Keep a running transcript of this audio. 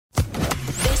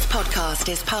podcast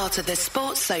is part of the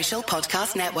Sports Social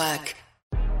Podcast Network.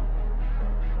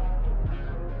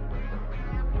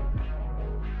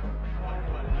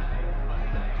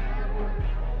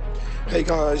 Hey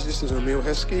guys, this is Emil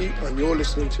Heskey and you're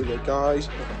listening to the guys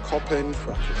of Coppen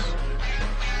Fracas.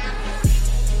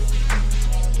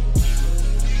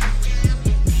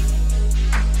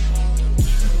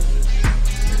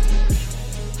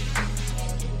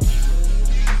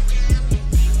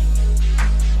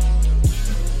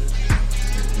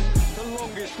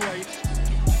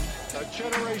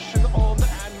 Generation on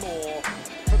and more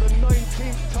for the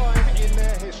 19th time in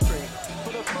their history,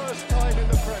 for the first time in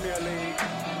the Premier League,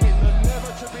 in the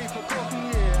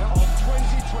never-to-be-forgotten year of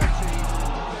 2020,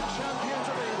 the champions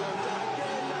of England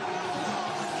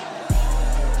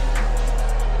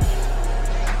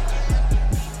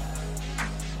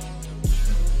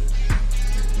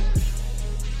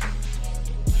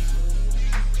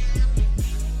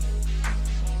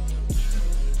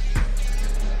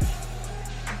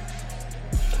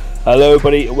Hello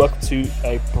everybody and welcome to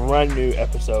a brand new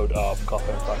episode of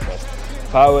Coppen Fracas,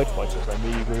 powered by Social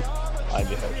Media Group. I'm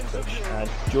your host Chris, and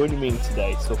joining me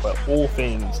today to talk about all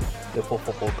things Liverpool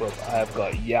Football Club, I have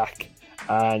got Yak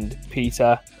and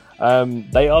Peter.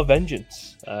 They are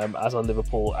vengeance, as are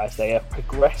Liverpool, as they have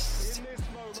progressed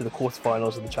to the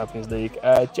quarterfinals of the Champions League.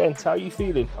 Gents, how are you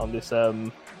feeling on this?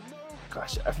 I'm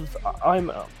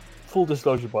full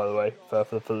disclosure, by the way, for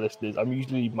the listeners. I'm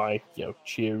usually my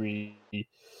cheery,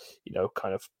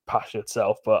 kind of passionate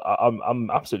self, but I'm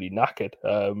absolutely knackered.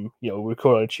 We're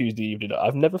recording on a Tuesday evening.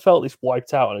 I've never felt this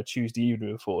wiped out on a Tuesday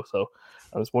evening before, so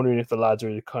I was wondering if the lads are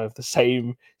in kind of the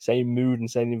same mood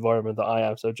and same environment that I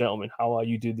am. So, gentlemen, how are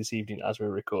you doing this evening as we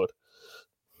record?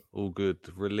 All good.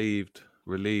 Relieved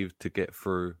to get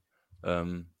through.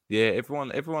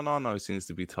 Everyone I know seems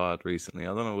to be tired recently.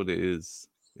 I don't know what it is.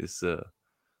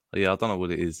 I don't know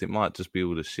what it is. It might just be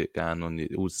all the shit going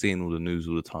on. Seeing all the news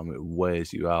all the time, it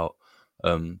wears you out.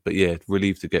 But yeah,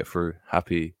 relieved to get through.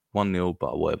 Happy 1-0,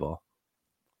 but whatever.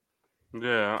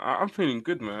 Yeah, I'm feeling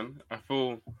good, man. I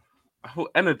feel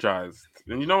energized.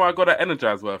 And you know where I got that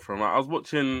energized word from? I was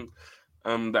watching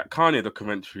that Kanye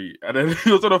documentary, and then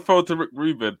he was on a phone to Rick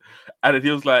Rubin, and then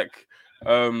he was like,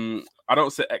 I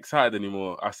don't say excited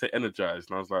anymore. I say energized.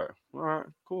 And I was like, all right,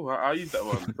 cool. I'll use that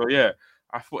one. So yeah.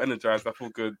 I feel energized. I feel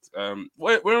good.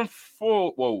 We're in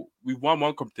 4. Well, we won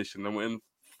one competition, and we're in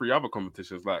 3 other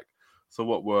competitions.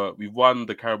 We've won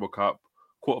the Carabao Cup,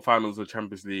 quarterfinals of the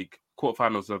Champions League,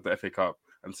 quarterfinals of the FA Cup,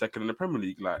 and second in the Premier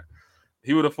League. Like,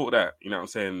 he would have thought that. You know what I'm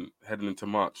saying? Heading into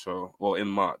March, in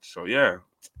March. So yeah,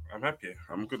 I'm happy.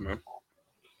 I'm good, man.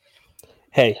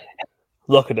 Hey,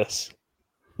 look at us.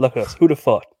 Who'd have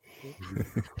thought?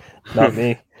 Not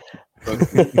me.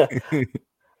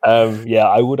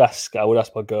 I would ask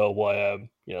my girl why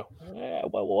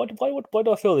why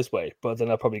do I feel this way? But then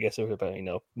I'll probably get something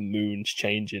about moons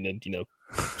changing and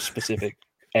specific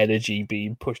energy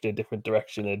being pushed in a different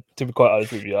direction. And to be quite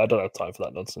honest with you, I don't have time for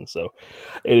that nonsense. So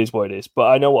it is what it is. But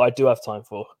I know what I do have time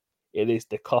for. It is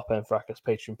the Coppen Fracas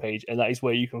Patreon page, and that is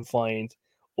where you can find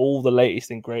all the latest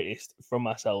and greatest from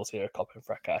ourselves here at Coppen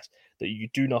Fracas that you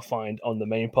do not find on the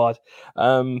main pod.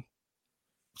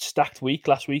 Stacked week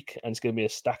last week, and it's going to be a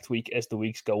stacked week as the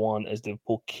weeks go on, as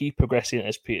Liverpool keep progressing,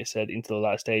 as Peter said, into the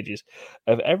last stages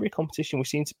of every competition we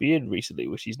seem to be in recently,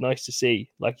 which is nice to see.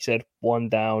 Like you said, 1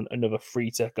 down, another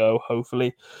 3 to go,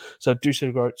 hopefully. So do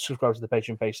subscribe to the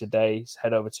Patreon page today.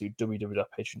 Head over to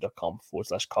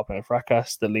www.patreon.com/Coppen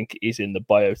Fracas. The link is in the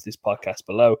bio to this podcast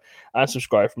below, and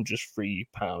subscribe from just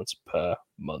 £3 per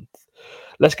month.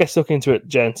 Let's get stuck into it,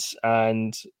 gents.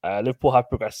 And Liverpool have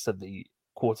progressed to the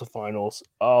quarterfinals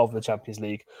of the Champions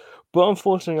League, but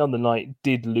unfortunately on the night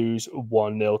did lose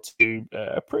 1-0 to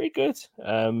a pretty good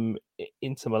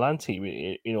Inter Milan team.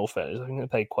 In all fairness, I think they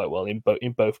played quite well in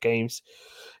both games,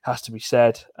 has to be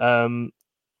said. I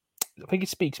think it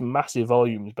speaks massive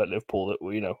volumes about Liverpool that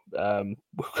we're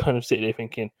kind of sitting there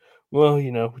thinking, well, we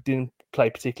didn't play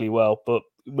particularly well, but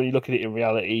when you look at it in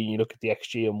reality, you look at the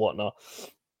XG and whatnot,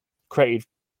 created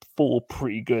 4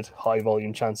 pretty good high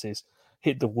volume chances,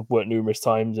 hit the woodwork numerous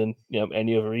times, and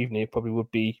any other evening it probably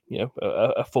would be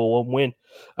a 4-1 win.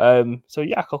 So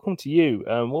Yak, I'll come to you.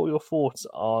 What were your thoughts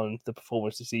on the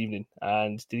performance this evening,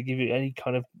 and did it give you any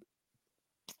kind of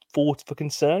thought for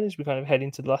concern as we kind of head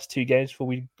into the last 2 games before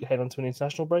we head on to an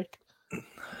international break?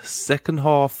 Second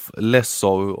half less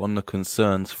so on the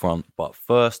concerns front, but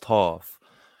first half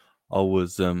I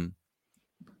was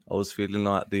feeling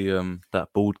like the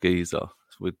that bald geezer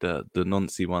with the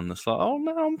Nancy one that's like, oh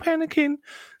no, I'm panicking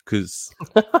because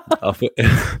I thought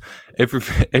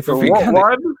everything. What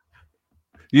one?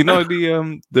 You know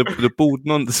the bald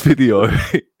nonce video.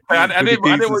 I didn't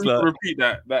want geezers, you to like, repeat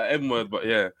that M word, but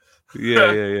yeah.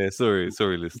 yeah. Sorry,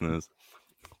 listeners.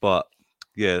 But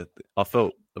yeah, I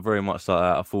felt very much like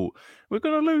that. I thought we're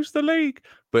gonna lose the league,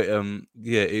 but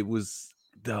yeah, it was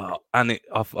Anik.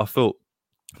 I felt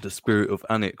the spirit of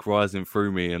Anik rising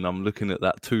through me, and I'm looking at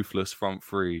that toothless front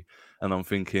three, and I'm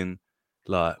thinking,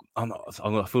 like, I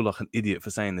feel like an idiot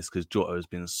for saying this because Jota has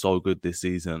been so good this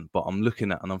season, but I'm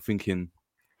looking at and I'm thinking,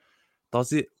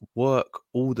 does it work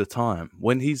all the time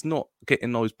when he's not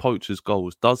getting those poachers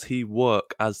goals? Does he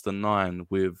work as the 9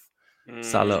 with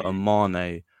Salah and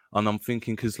Mane? And I'm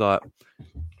thinking, because like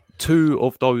 2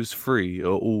 of those 3 are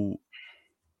all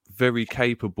very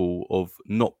capable of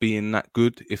not being that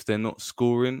good if they're not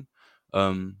scoring.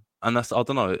 And that's, I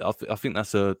don't know, I think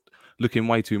that's looking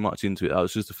way too much into it. That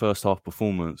was just the first half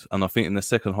performance. And I think in the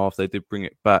second half, they did bring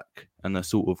it back and they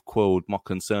sort of quelled my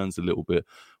concerns a little bit.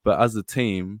 But as a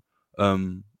team, if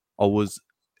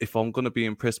I'm going to be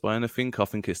impressed by anything, I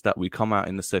think it's that we come out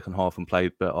in the second half and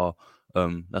played better.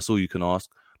 That's all you can ask.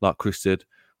 Like Chris said,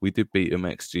 we did beat them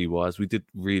XG wise. We did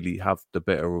really have the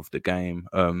better of the game.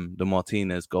 The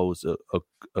Martinez goal is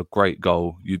a great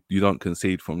goal. You don't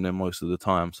concede from them most of the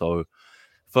time. So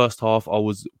first half, I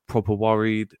was proper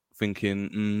worried,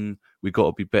 thinking we got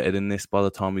to be better than this by the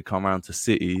time we come around to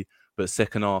City. But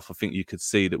second half, I think you could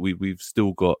see that we've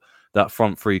still got that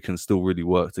front three can still really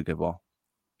work together.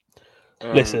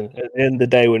 Listen, at the end of the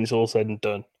day, when it's all said and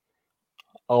done,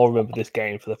 I'll remember this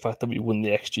game for the fact that we won the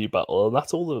XG battle, and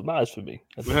that's all that matters for me.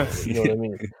 You know what I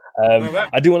mean?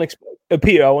 I do want to,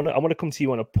 Peter. I want to come to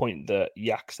you on a point that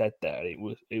Yak said there.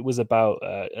 It was about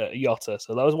Jota.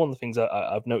 So that was one of the things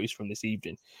I've noticed from this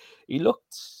evening. He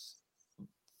looked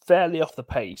fairly off the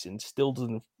pace and still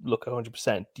doesn't look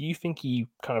 100%. Do you think he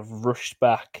kind of rushed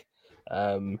back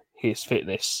his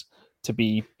fitness to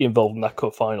be involved in that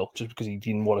cup final just because he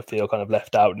didn't want to feel kind of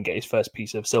left out and get his first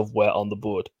piece of silverware on the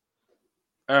board?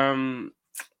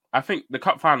 I think the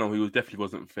cup final he definitely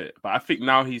wasn't fit, but I think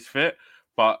now he's fit.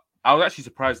 But I was actually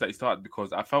surprised that he started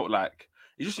because I felt like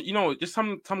it's just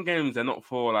some games they're not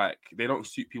for, like, they don't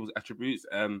suit people's attributes.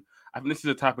 I think this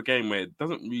is a type of game where it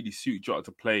doesn't really suit Jota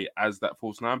to play as that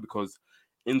false 9 because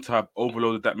Inter have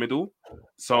overloaded that middle.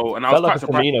 So, and I was quite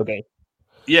surprised. Firmino game.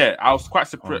 Yeah, I was quite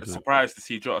surprised to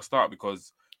see Jota start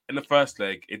because in the first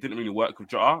leg it didn't really work with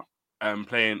Jota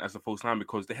playing as a false 9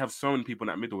 because they have so many people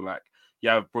in that middle. Like, you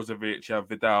have Brozovic, you have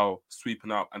Vidal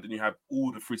sweeping up, and then you have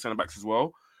all the 3 centre-backs as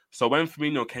well. So when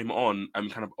Firmino came on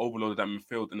and kind of overloaded that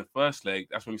midfield in the first leg,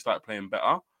 that's when he started playing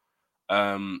better.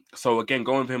 So again,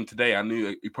 going with him today, I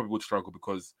knew he probably would struggle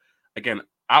because, again,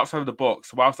 outside of the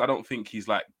box, whilst I don't think he's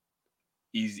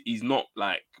not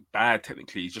like bad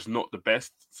technically, he's just not the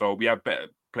best. So we have better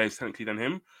players technically than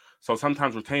him. So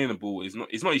sometimes retaining the ball is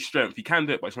not his strength. He can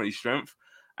do it, but it's not his strength.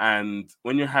 And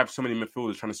when you have so many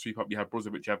midfielders trying to sweep up, you have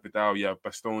Brozovic, you have Vidal, you have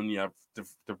Bastoni, you have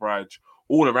De Vrij,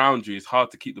 all around you, it's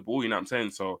hard to keep the ball, you know what I'm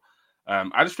saying? So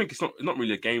I just think it's not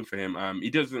really a game for him.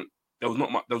 There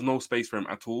was no space for him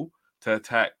at all to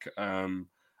attack.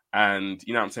 And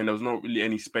you know what I'm saying, there was not really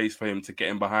any space for him to get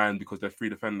in behind because they're 3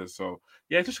 defenders. So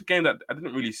yeah, it's just a game that it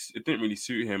didn't really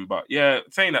suit him. But yeah,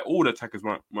 saying that all the attackers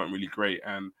weren't really great,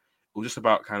 and it was just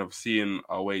about kind of seeing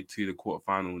our way to the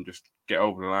quarterfinal and just get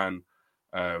over the line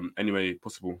any way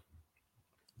possible.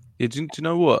 Yeah, do you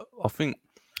know what? I think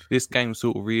this game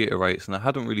sort of reiterates, and I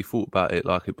hadn't really thought about it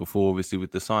like it before, obviously,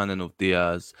 with the signing of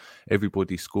Diaz,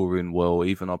 everybody scoring well,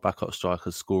 even our backup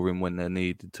strikers scoring when they're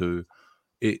needed to.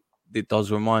 It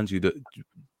does remind you that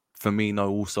Firmino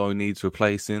also needs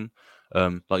replacing.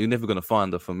 Like, you're never going to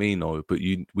find a Firmino, but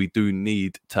we do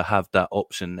need to have that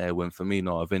option there when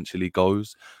Firmino eventually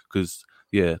goes, because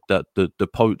yeah, that the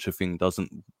poacher thing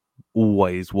doesn't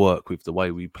always work with the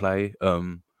way we play.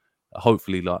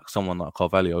 Hopefully, like, someone like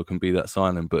Carvalho can be that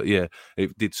signing. But yeah,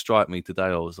 it did strike me today.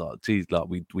 I was like, geez, like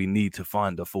we need to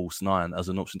find a false 9 as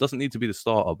an option. Doesn't need to be the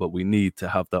starter, but we need to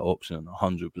have that option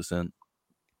 100%.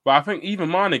 But I think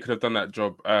even Mane could have done that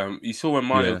job. You saw when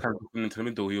Mane was kind of into the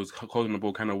middle, he was holding the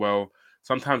ball kind of well.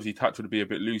 Sometimes his touch would be a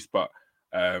bit loose, but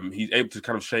he's able to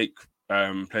kind of shake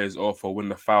players off or win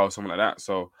the foul or something like that.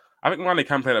 So I think Mane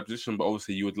can play that position, but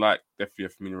obviously you would like definitely a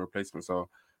Firmino replacement. So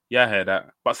yeah, I hear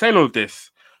that. But saying all of this,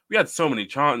 we had so many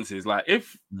chances. Like,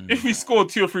 if we scored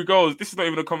 2 or 3 goals, this is not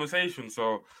even a conversation.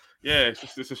 So yeah,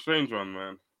 it's a strange one,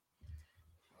 man.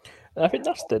 And I think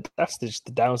that's just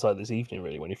the downside this evening,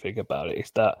 really, when you think about it.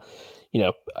 It's that,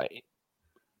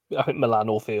 I think Milan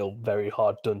all feel very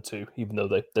hard done to, even though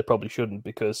they probably shouldn't,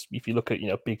 because if you look at,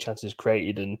 big chances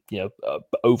created and,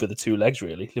 over the 2 legs,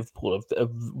 really, Liverpool are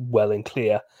well and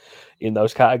clear in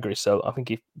those categories. So I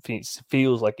think it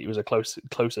feels like it was a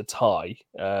closer tie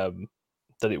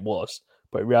than it was.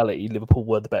 but in reality, Liverpool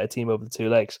were the better team over the 2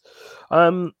 legs.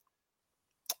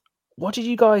 What did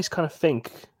you guys kind of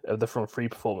think of the front three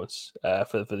performance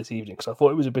for this evening? Because I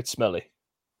thought it was a bit smelly.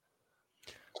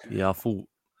 Yeah, I thought.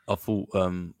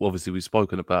 Obviously we've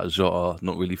spoken about Jota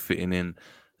not really fitting in.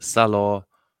 Salah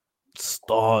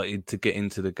started to get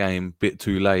into the game a bit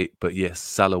too late, but yes,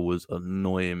 Salah was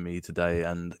annoying me today,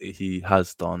 and he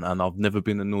has done. And I've never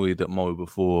been annoyed at Mo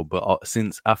before, but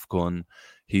since AFCON,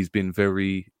 he's been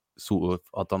very sort of,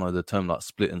 I don't know the term, like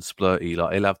split and splurty.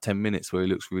 Like he'll have 10 minutes where he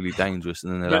looks really dangerous,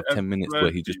 and then he'll have 10 minutes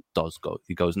where he just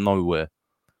he goes nowhere.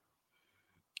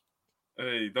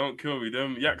 Hey, don't kill me.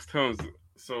 Them Yak's terms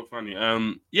so funny.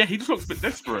 Yeah, he just looks a bit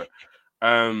desperate.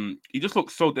 He just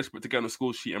looks so desperate to get on the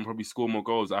score sheet and probably score more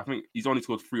goals. I think he's only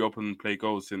scored 3 open play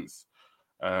goals since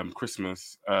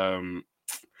Christmas.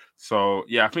 So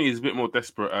yeah, I think he's a bit more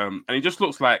desperate. And he just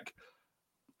looks like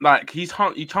his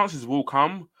chances will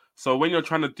come. So when you're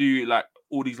trying to do like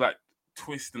all these like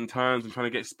twists and turns and trying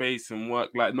to get space and work,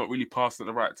 like not really passing at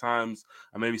the right times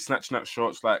and maybe snatching at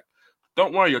shots, like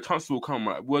don't worry, your chances will come.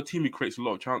 Right? We're a team who creates a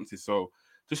lot of chances, so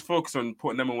just focus on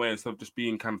putting them away instead of just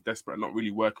being kind of desperate and not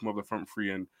really working with the front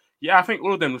three. And yeah, I think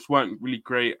all of them just weren't really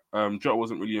great. Jota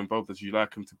wasn't really involved as you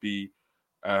like him to be.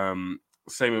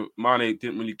 Same with Mane,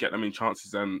 didn't really get that many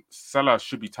chances, and Salah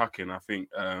should be tucking. I think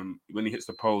when he hits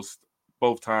the post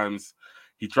both times,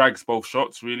 he drags both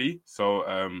shots really. So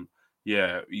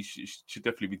yeah, he should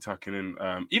definitely be tucking in.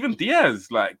 Even Diaz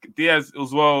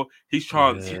as well. His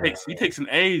chance, he takes an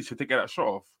age to get that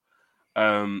shot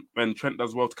off. When Trent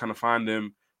does well to kind of find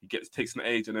him, takes an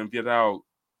age, and then Vidal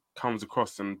comes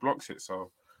across and blocks it.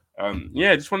 So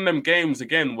yeah, just one of them games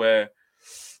again where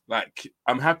like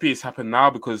I'm happy it's happened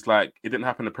now because like it didn't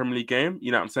happen in the Premier League game.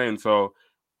 You know what I'm saying? So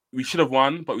we should have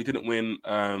won, but we didn't win.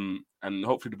 And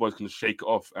hopefully the boys can just shake it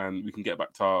off and we can get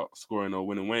back to our scoring or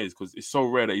winning ways because it's so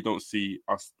rare that you don't see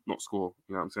us not score.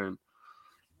 You know what I'm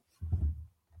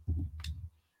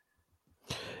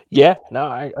saying? Yeah, no,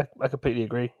 I completely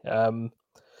agree.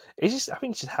 It's just I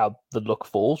think it's just how the luck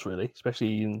falls really,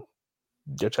 especially in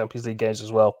your Champions League games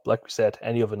as well. Like we said,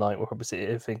 any other night we're probably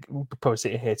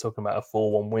sitting here talking about a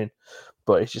 4-1 win,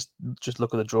 but it's just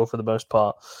look at the draw for the most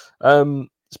part.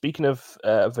 Speaking of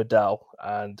Vidal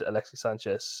and Alexis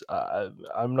Sanchez,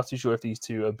 I'm not too sure if these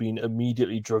two have been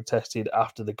immediately drug tested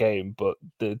after the game, but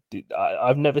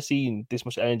I've never seen this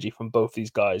much energy from both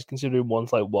these guys, considering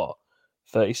one's like,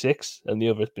 36, and the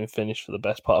other has been finished for the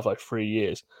best part of like 3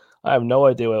 years. I have no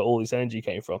idea where all this energy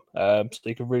came from. So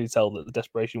you can really tell that the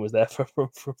desperation was there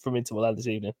from Inter Milan this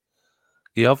evening.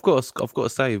 Yeah, I've got to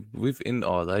say with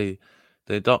Inter,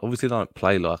 they obviously don't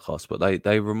play like us, but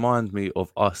they remind me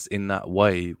of us in that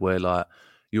way where like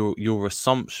your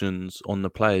assumptions on the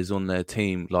players on their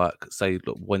team, like say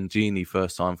look, when Gini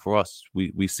first signed for us,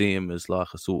 we see him as like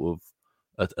a sort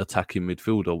of attacking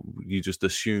midfielder. You just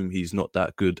assume he's not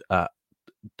that good at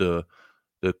the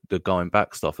going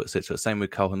back stuff, etc. Same with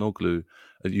Calhanoglu.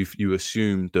 You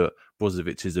assume that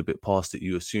Brozovic is a bit past it.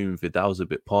 You assume Vidal's a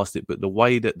bit past it. But the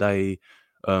way that they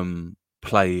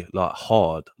play like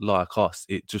hard, like us,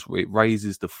 it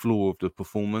raises the floor of the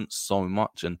performance so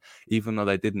much. And even though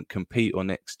they didn't compete on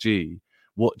XG,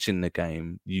 watching the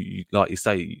game, you like you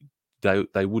say,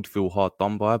 they would feel hard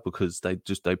done by because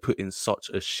they put in such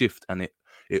a shift, and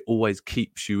it always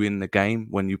keeps you in the game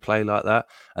when you play like that.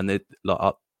 And they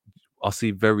like. I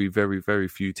see very, very, very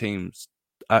few teams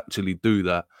actually do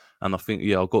that. And I think,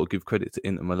 yeah, I've got to give credit to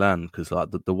Inter Milan because like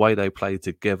the way they play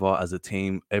together as a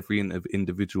team, every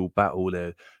individual battle,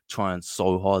 they're trying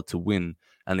so hard to win.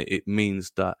 And it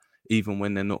means that even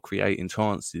when they're not creating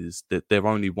chances, that they're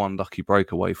only one lucky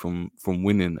break away from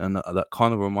winning. And that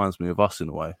kind of reminds me of us in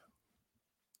a way.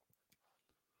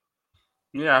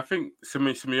 Yeah, I think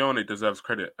Simeone deserves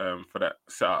credit for that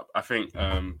setup. I think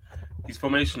his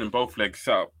formation in both legs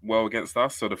set up well against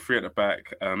us. So the 3 at the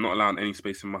back, not allowing any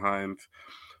space in behind.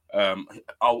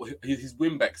 His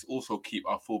wing backs also keep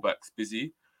our fullbacks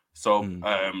busy. So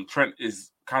Trent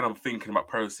is kind of thinking about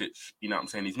Perisic. You know what I'm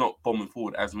saying? He's not bombing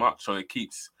forward as much, so it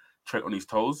keeps Trent on his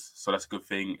toes. So that's a good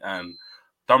thing. And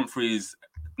Dumfries,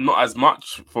 not as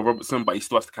much for Robertson, but he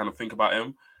still has to kind of think about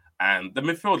him. And the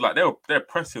midfield, like they're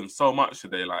pressing so much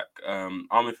today. Like our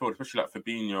midfield, especially like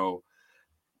Fabinho,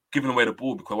 giving away the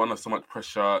ball because one has so much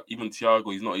pressure. Even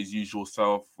Thiago, he's not his usual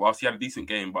self. Whilst he had a decent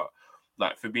game, but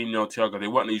like Fabinho, Thiago, they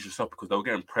weren't their usual self because they were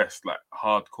getting pressed like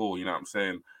hardcore. You know what I'm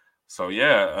saying? So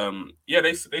yeah,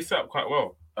 they set up quite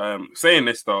well. Saying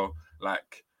this though,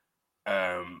 like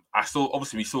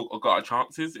we still got our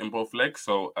chances in both legs.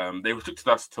 So they restricted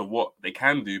us to what they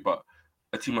can do, but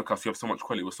a team like us, you have so much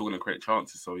quality, we're still going to create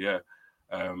chances. So yeah,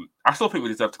 I still think we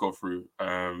deserve to go through.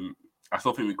 I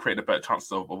still think we created a better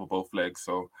chances over both legs.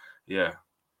 So yeah.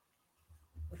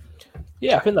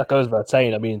 Yeah, I think that goes without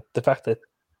saying. I mean, the fact that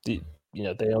they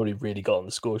only really got on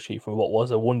the score sheet from what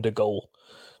was a wonder goal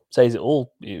says it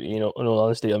all. You know, in all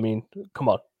honesty, I mean, come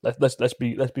on, let's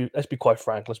be quite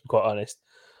frank. Let's be quite honest.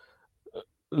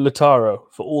 Lautaro,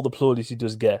 for all the plaudits he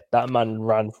does get, that man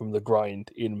ran from the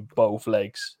grind in both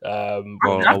legs. I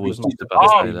was just about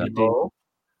to say that. Bro.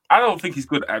 I don't think he's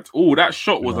good at all. That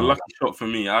shot was a lucky shot for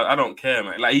me. I don't care,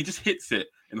 man. Like, he just hits it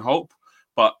in hope.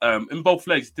 But in both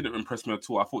legs, it didn't impress me at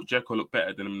all. I thought Dzeko looked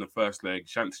better than him in the first leg.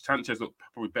 Sanchez looked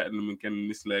probably better than him again in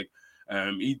this leg.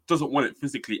 He doesn't want it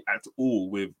physically at all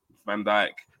with Van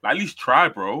Dijk. Like, at least try,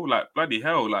 bro. Like, bloody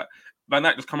hell. Like, Van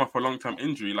Dijk just come off for a long-term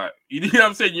injury. Like, you know what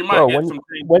I'm saying? You might get some...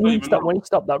 When he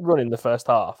stopped that run in the first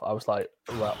half, I was like,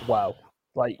 wow.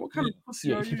 Like, what kind of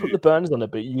pussy are if you you? put the Burns on a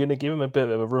bit, you're going to give him a bit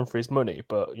of a run for his money.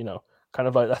 But, you know, kind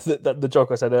of like that the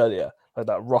joke I said earlier, like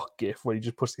that rock gif where he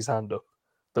just puts his hand up.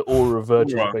 The aura of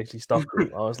virtue basically stopped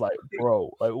him. I was like,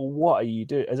 bro, like, what are you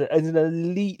doing? As an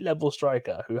elite level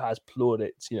striker who has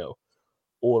plaudits, you know,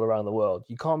 all around the world,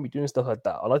 you can't be doing stuff like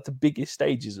that. I like the biggest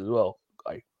stages as well.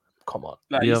 Like, come on.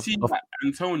 Like, you see, like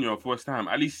Antonio for West Ham,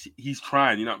 at least he's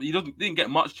trying. You know, he didn't get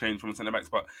much change from the centre backs,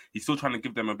 but he's still trying to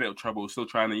give them a bit of trouble. Still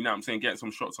trying to, you know what I'm saying, get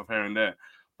some shots off here and there.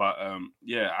 But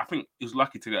yeah, I think he was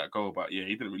lucky to get that goal. But yeah,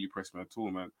 he didn't really press me at all,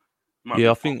 man.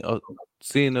 I think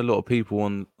seeing a lot of people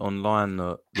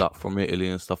online like from Italy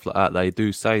and stuff like that, they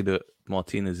do say that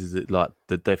Martinez is like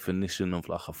the definition of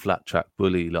like a flat track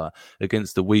bully. Like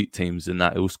against the weak teams and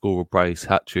that he'll score a brace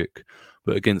hat trick,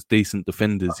 but against decent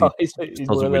defenders he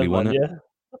doesn't really want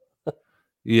it.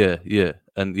 Yeah,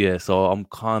 and yeah. So I'm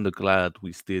kind of glad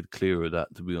we steered clear of that,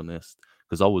 to be honest,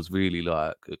 because I was really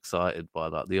like excited by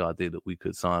like the idea that we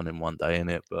could sign him one day in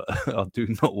it, but I do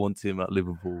not want him at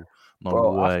Liverpool.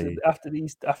 No way. After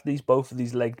these both of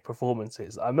these legged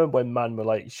performances, I remember when man were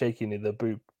like shaking in the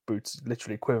boots,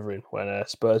 literally quivering when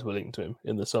Spurs were linked to him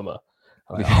in the summer.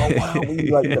 Like, oh wow,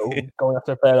 we like going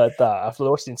after a player like that. After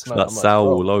watching tonight, that Saul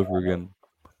all over again.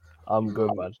 I'm good,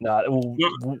 man. Nah,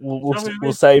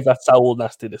 we'll save that Saul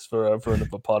nastiness for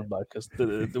another pod, man, because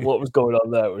what was going on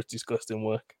there was disgusting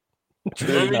work.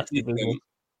 Brozovic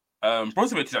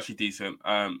is actually decent.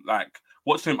 Like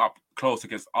watching him up close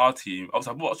against our team.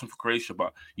 Obviously, I've watched him for Croatia,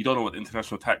 but you don't know what the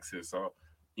international tax is, so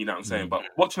you know what I'm saying. But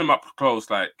watching him up close,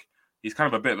 like he's kind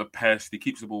of a bit of a pest. He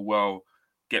keeps the ball well,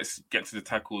 gets to the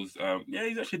tackles. Yeah,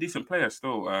 he's actually a decent player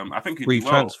still. I think he'd free do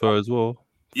well. Transfer as well.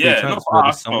 Yeah, not for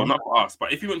us. No, not for us.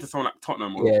 But if he went to someone like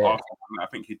Tottenham or Arsenal, I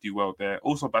think he'd do well there.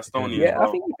 Also, Bastoni. Yeah, as well.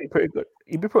 I think he'd be pretty good.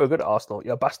 He'd be pretty good at Arsenal.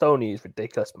 Yeah, Bastoni is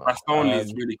ridiculous, man. Bastoni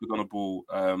is really good on the ball.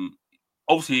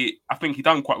 Obviously, I think he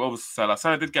done quite well with Salah.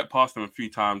 Salah did get past him a few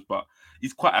times, but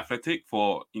he's quite athletic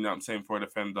for, you know what I'm saying, for a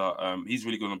defender. He's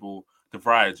really good on the ball. De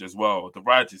Vrij as well. De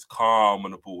Vrij is calm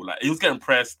on the ball. Like, he was getting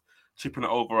pressed, chipping it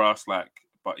over us. Like,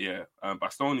 but yeah,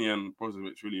 Bastoni and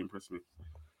Brozovic really impressed me.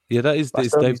 Yeah,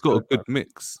 they've got a good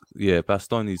mix. Yeah,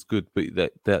 Bastoni's good, but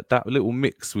that little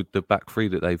mix with the back three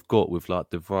that they've got with like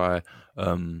De Vrij,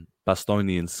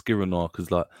 Bastoni and Skriniar,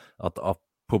 because like I've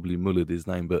probably mullered his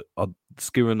name, but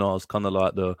Skriniar's kind of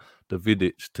like the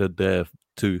Vidic to their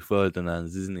two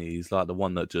Ferdinands, isn't he? He's like the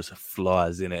one that just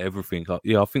flies in at everything. Like,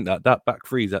 yeah, I think that back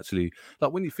three is actually,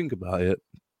 like, when you think about it,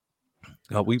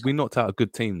 like, we knocked out a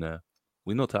good team there.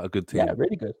 We knocked out a good team. Yeah,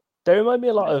 really good. They remind me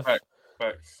a lot of,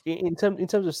 in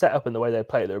terms of setup and the way they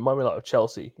play, they remind me a lot of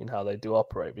Chelsea in how they do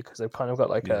operate, because they've kind of got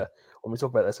like when we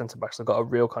talk about their centre backs, they've got a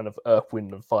real kind of earth,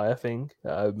 wind, and fire thing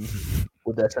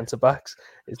with their centre backs.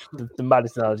 It's the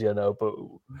maddest analogy I know,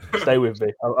 but stay with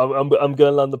me. I'm going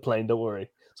to land the plane. Don't worry.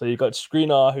 So you've got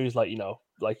Skriniar, who's like, you know,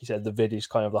 like you said, the Vidic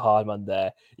kind of the hard man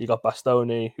there. You got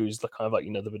Bastoni, who's the kind of like,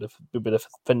 you know, the bit of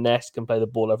finesse, can play the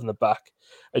ball over in the back.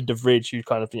 And De Vrij, who's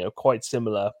kind of, you know, quite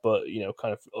similar, but, you know,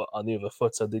 kind of on the other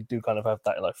foot. So they do kind of have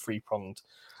that like three-pronged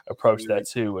approach there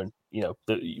too. And, you know,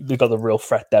 they've got the real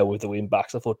threat there with the wing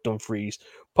backs. I thought Dumfries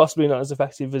possibly not as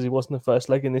effective as he was in the first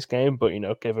leg in this game, but, you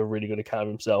know, gave a really good account of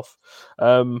himself.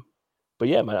 But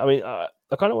yeah, man, I mean, I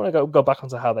kind of want to go back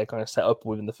onto how they kind of set up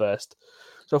within the first.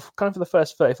 So kind of for the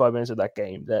first 35 minutes of that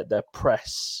game, their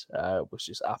press was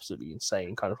just absolutely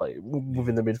insane, kind of like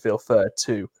within the midfield third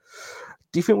too.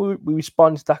 Do you think we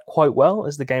responded to that quite well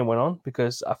as the game went on?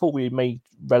 Because I thought we made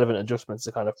relevant adjustments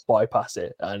to kind of bypass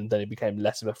it, and then it became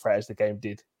less of a threat as the game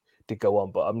did go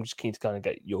on. But I'm just keen to kind of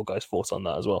get your guys' thoughts on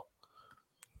that as well.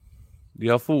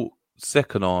 Yeah, I thought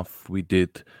second half we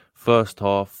did. First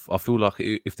half, I feel like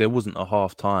if there wasn't a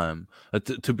half time,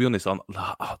 to be honest,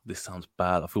 this sounds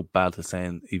bad. I feel bad for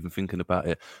saying, even thinking about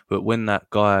it. But when that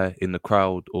guy in the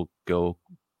crowd or girl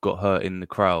got hurt in the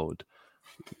crowd,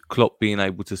 Klopp being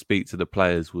able to speak to the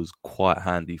players was quite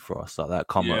handy for us. Like that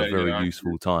come at a very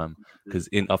useful time because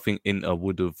I think Inter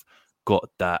would have got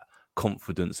that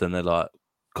confidence and they're like,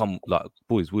 "Come, like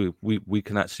boys, we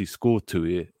can actually score to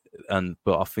it."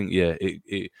 But I think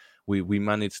we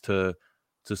managed to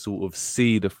sort of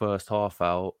see the first half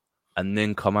out and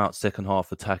then come out second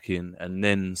half attacking and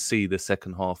then see the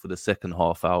second half of the second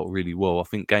half out really well. I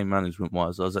think game management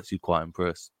wise, I was actually quite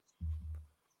impressed.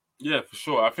 Yeah, for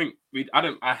sure. I think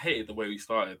I hated the way we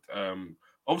started.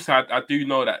 Obviously, I do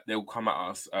know that they'll come at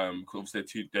us. Because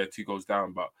obviously they're two goals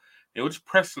down, but they were just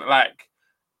pressing like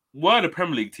we're the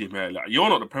Premier League team here. Like you're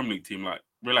not the Premier League team. Like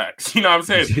relax. You know what I'm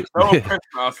saying? They were pressing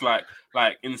us like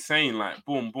insane. Like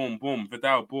boom, boom, boom.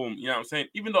 Vidal, boom. You know what I'm saying?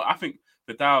 Even though I think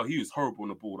Vidal, he was horrible on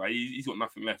the ball. Like he's got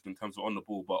nothing left in terms of on the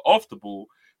ball. But off the ball,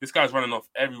 this guy's running off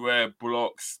everywhere,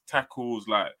 blocks, tackles.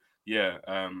 Like yeah.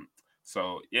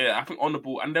 So yeah, I think on the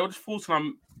ball, and they were just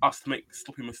forcing us to make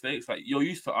sloppy mistakes. Like you're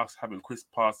used to us having crisp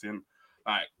passing.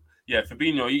 Like yeah,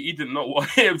 Fabinho, he did not want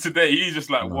him today. He's just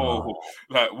like whoa,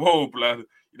 blood.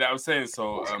 You know what I'm saying?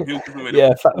 So he was giving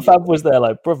away Fab was there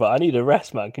like, brother, I need a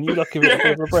rest, man. Can you not give it a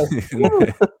bit of a break?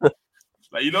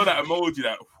 Like you know that emoji,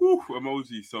 that whoo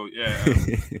emoji. So yeah,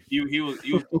 he was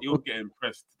getting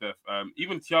pressed to death.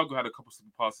 Even Thiago had a couple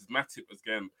of passes. Matip was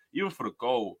getting even for the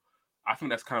goal. I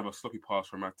think that's kind of a sloppy pass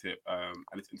from Matip, and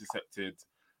it's intercepted.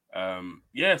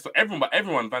 So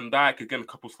everyone, Van Dijk again, a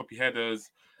couple of sloppy headers.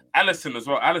 Alisson as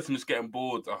well. Alisson just getting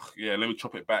bored. Oh yeah, let me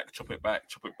chop it back,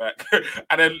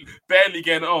 and then barely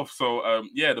getting off. So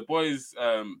the boys.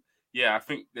 I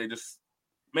think they just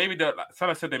maybe that. Like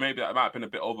Salah said, that might have been a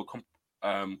bit over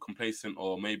complacent,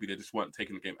 or maybe they just weren't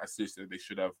taking the game as seriously as they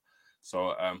should have.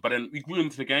 So, but then we grew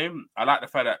into the game. I like the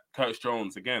fact that Curtis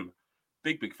Jones again.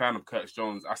 Big fan of Curtis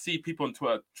Jones. I see people on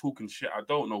Twitter talking shit. I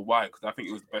don't know why, because I think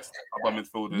it was the best of our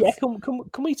midfielders. Yeah,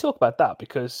 can we talk about that?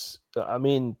 Because I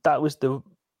mean, that was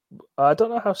I don't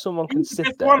know how someone can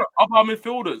sit there. One of our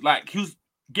midfielders, like he was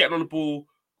getting on the ball,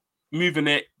 moving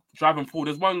it, driving forward.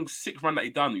 There's one sick run that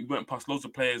he done. He went past loads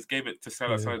of players, gave it to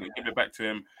Salah, and gave it back to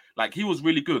him. Like he was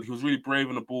really good. He was really brave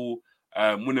on the ball,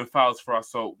 winning fouls for us.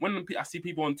 So when I see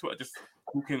people on Twitter just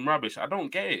talking rubbish, I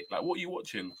don't get it. Like, what are you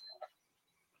watching?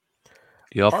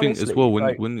 Yeah, I think as well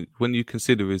when you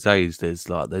consider his age, there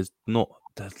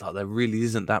really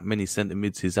isn't that many centre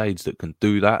mids his age that can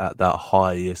do that at that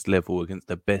highest level against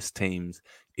the best teams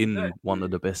in one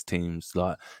of the best teams.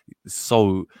 Like,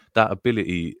 so that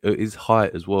ability, his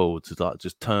height as well, to like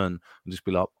just turn and just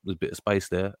be like, there's a bit of space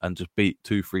there and just beat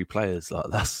 2-3 players. Like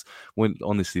that's when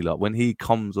honestly, like when he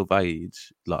comes of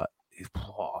age, like it's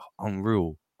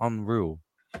unreal.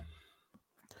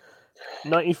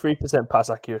 93% pass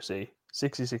accuracy,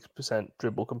 66%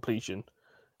 dribble completion,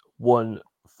 won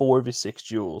 4 of his 6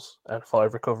 duels and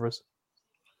 5 recovers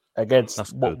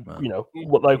against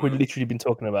what like we've literally been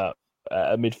talking about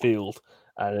a midfield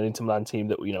and an Inter Milan team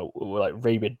that were like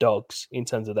rabid dogs in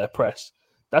terms of their press.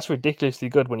 That's ridiculously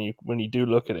good when you do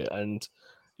look at it. And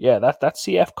yeah, that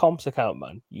CF comps account,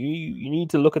 man. You need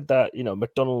to look at that.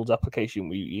 McDonald's application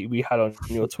we had on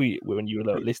your tweet when you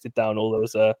listed down all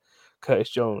those Curtis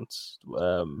Jones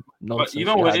nonsense. But you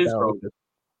know what it is, though?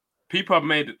 People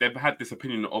they've had this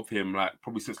opinion of him like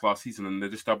probably since last season, and they're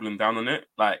just doubling down on it.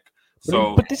 Like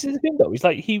so, but this is the thing though. He's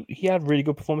like he had really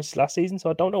good performances last season, so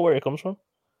I don't know where it comes from.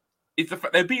 It's the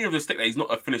fact they're beating him with a stick that he's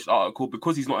not a finished article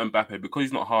because he's not Mbappe, because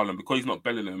he's not Haaland, because he's not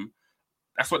Bellingham.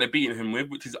 That's what they're beating him with,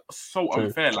 which is so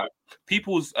unfair. Like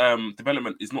people's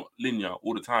development is not linear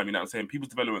all the time. You know what I'm saying? People's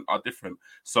development are different.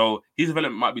 So his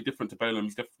development might be different to Bellingham.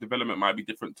 His development might be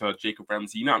different to Jacob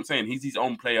Ramsey. You know what I'm saying? He's his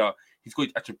own player. He's got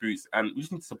his attributes, and we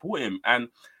just need to support him. And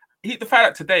the fact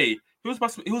that today he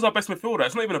was our best midfielder.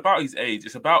 It's not even about his age.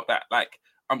 It's about that, like,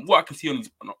 what I can see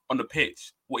on the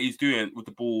pitch, what he's doing with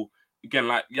the ball. Again,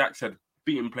 like Yak said,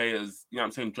 beating players. You know what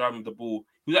I'm saying? Driving the ball.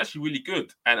 He was actually really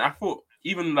good. And I thought,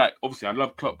 even like, obviously, I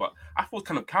love Klopp, but I thought it was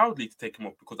kind of cowardly to take him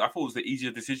off because I thought it was the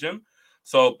easier decision.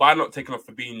 So by not taking off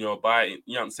Fabinho,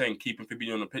 keeping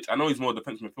Fabinho on the pitch, I know he's more a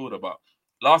defensive midfielder, but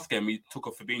last game we took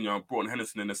off Fabinho and brought in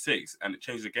Henderson in the 6, and it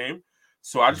changed the game.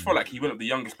 So I just felt like he went up the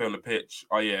youngest player on the pitch.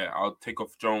 Oh yeah, I'll take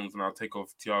off Jones and I'll take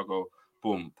off Thiago.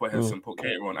 Boom, put Henderson, put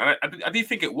Cater on. And I do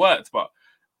think it worked, but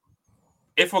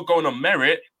if we're going on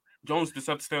merit, Jones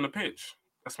deserved to stay on the pitch.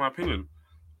 That's my opinion.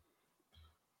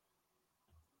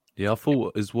 Yeah, I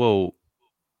thought as well,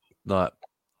 like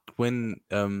when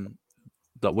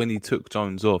he took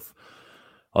Jones off,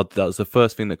 that was the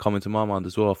first thing that came into my mind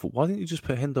as well. I thought, why didn't you just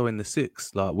put Hendo in the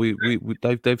 6? Like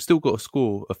they've still got to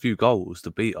score a few goals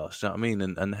to beat us. You know what I mean?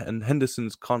 And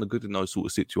Henderson's kind of good in those sort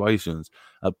of situations.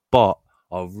 But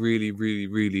I really, really,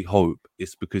 really hope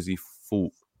it's because he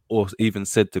thought or even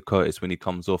said to Curtis when he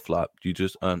comes off, like, you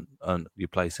just earn your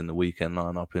place in the weekend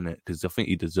lineup in it, because I think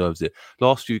he deserves it.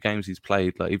 Last few games he's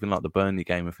played, like even like the Burnley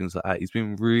game and things like that, he's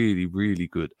been really, really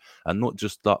good, and not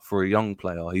just like for a young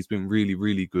player, he's been really,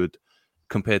 really good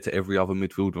compared to every other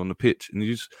midfielder on the pitch. And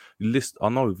you list, I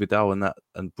know Vidal and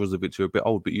Brozovic are a bit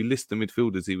old, but you list the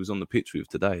midfielders he was on the pitch with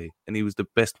today, and he was the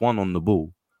best one on the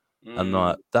ball. And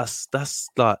like that's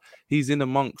like he's in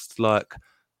amongst like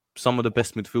some of the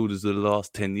best midfielders of the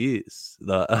last 10 years.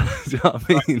 Like, do you know what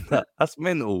I mean? That's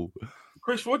mental.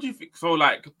 Chris, what do you think? So,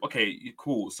 like, okay,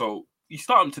 cool. So you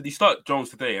start Jones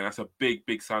today, and that's a big,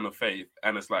 big sign of faith.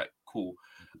 And it's like, cool.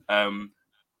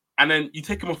 And then you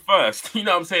take him off first. You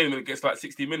know what I'm saying? When it gets like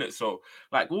 60 minutes. So,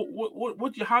 like,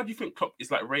 how do you think Klopp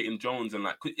is like rating Jones? And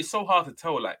like, it's so hard to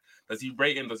tell. Like, does he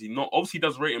rate him? Does he not? Obviously, he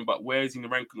does rate him, but where is he in the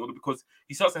ranking order? Because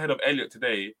he starts ahead of Elliott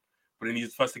today, but then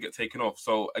he's first to get taken off.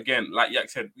 So again, like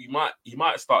Yak said, he might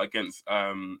start against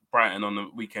Brighton on the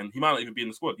weekend. He might not even be in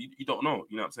the squad. You don't know.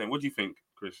 You know what I'm saying? What do you think,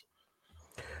 Chris?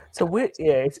 It's a weird,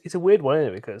 it's a weird one,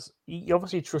 isn't it? Because you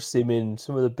obviously trust him in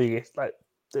some of the biggest, like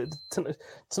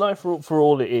tonight for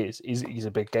all it is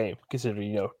a big game,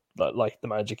 considering, you know, like the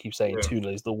manager keeps saying,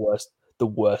 2-0 is the worst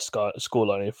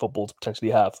scoreline in football to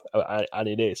potentially have, and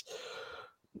it is.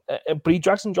 But he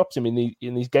drags and drops him in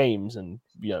these games, and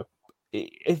you know,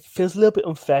 it feels a little bit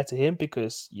unfair to him,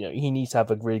 because you know he needs to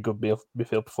have a really good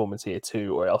midfield performance here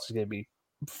too, or else he's going to be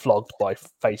flogged by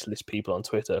faceless people on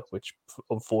Twitter, which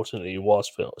unfortunately was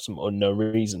for some unknown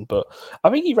reason. But I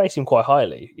think he rates him quite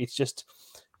highly. It's just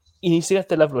he needs to get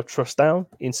the level of trust down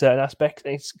in certain aspects.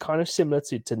 And it's kind of similar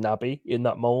to Naby in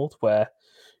that mold, where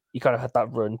he kind of had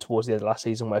that run towards the end of last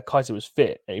season where Kaiser was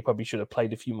fit and he probably should have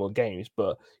played a few more games,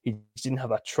 but he didn't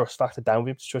have that trust factor down with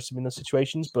him to trust him in those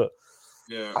situations. But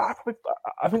yeah, I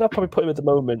think I'd probably put him at the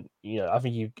moment. You know, I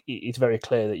think it's very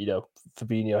clear that, you know,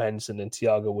 Fabinho, Henderson, and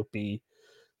Thiago would be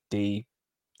the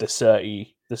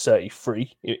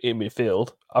 33 in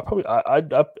midfield. I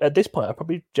at this point I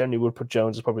probably generally would put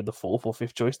Jones as probably the 4th or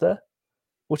 5th choice there,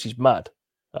 which is mad.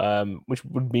 Which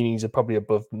would mean he's probably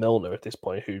above Milner at this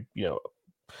point. Who, you know,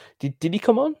 did he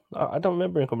come on? I don't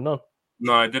remember him coming on.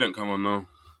 No, I didn't come on. No.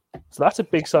 So that's a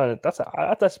big sign. That's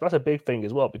a big thing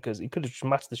as well, because he could have just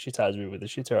matched the shithousery with the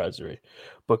shithousery.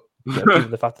 But you know,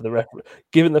 given the fact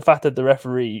that the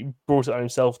referee brought it on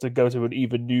himself to go to an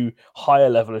even new higher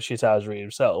level of shithousery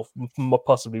himself,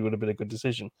 possibly would have been a good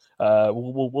decision.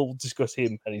 We'll discuss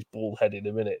him and his bald head in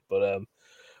a minute. But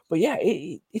yeah,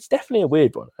 it's definitely a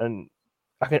weird one, and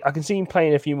I can see him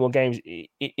playing a few more games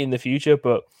in the future,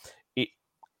 but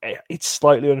it's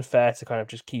slightly unfair to kind of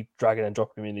just keep dragging and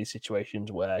dropping him in these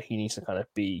situations where he needs to kind of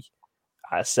be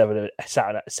at a 7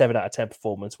 out of 10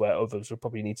 performance, where others would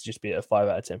probably need to just be at a 5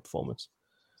 out of 10 performance.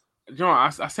 You know, I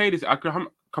say this, I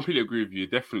completely agree with you.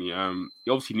 Definitely,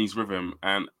 he obviously needs rhythm,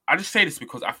 and I just say this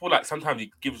because I feel like sometimes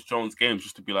he gives Jones games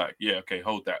just to be like, yeah, okay,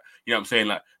 hold that. You know what I'm saying?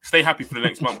 Like, stay happy for the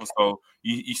next month or so.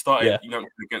 You started, you know,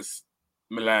 against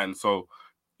Milan, so.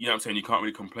 You know what I'm saying? You can't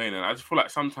really complain. And I just feel like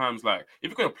sometimes, like,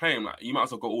 if you're going to play him, like, you might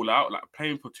as well go all out. Like,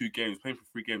 play him for 2 games, play him for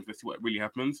 3 games. Let's see what really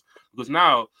happens. Because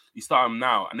now, you start him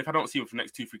now. And if I don't see him for the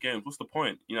next 2-3 games, what's the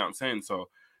point? You know what I'm saying? So,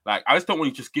 like, I just don't want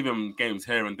you to just give him games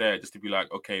here and there just to be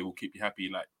like, okay, we'll keep you happy.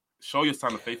 Like, show your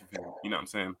sign of faith with him. You know what I'm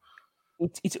saying?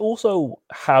 It's also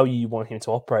how you want him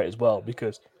to operate as well,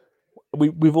 because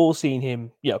we've all seen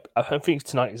him. You know, I think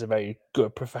tonight is a very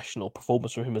good professional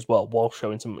performance from him as well, while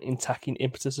showing some attacking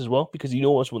impetus as well, because he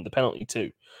almost won the penalty too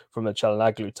from a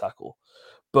Çalhanoğlu tackle.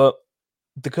 But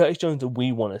the Curtis Jones that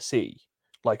we want to see,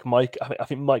 like Mike, I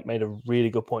think Mike made a really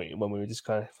good point when we were just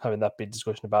kind of having that big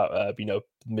discussion about you know,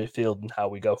 midfield and how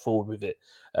we go forward with it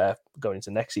going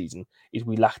into next season, is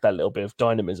we lack that little bit of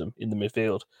dynamism in the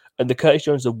midfield. And the Curtis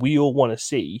Jones that we all want to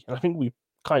see, and I think we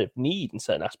kind of need in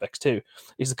certain aspects too,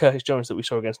 is the Curtis Jones that we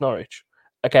saw against Norwich.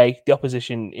 Okay, the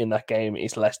opposition in that game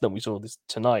is less than we saw this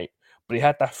tonight, but he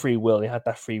had that free will, he had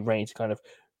that free reign to kind of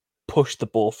push the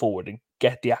ball forward and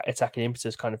get the attacking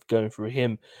impetus kind of going through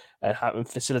him and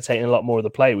facilitating a lot more of the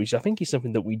play, which I think is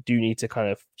something that we do need to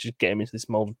kind of just get him into this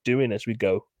mold of doing as we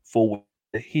go forward,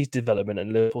 his development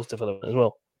and Liverpool's development as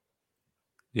well.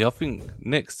 Yeah, I think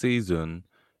next season,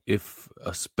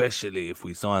 especially if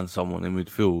we sign someone in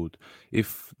midfield,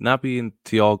 if Naby and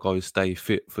Thiago stay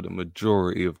fit for the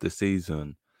majority of the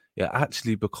season, it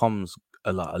actually becomes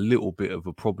a little bit of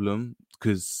a problem,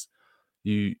 because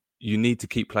you need to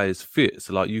keep players fit.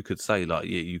 So like you could say like,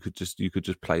 yeah, you could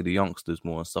just play the youngsters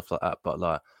more and stuff like that. But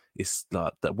like, it's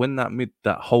like that when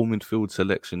that whole midfield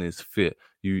selection is fit,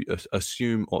 you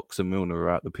assume Ox and Milner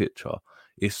are out the picture.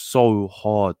 It's so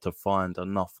hard to find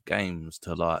enough games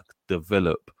to like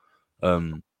develop.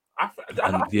 I I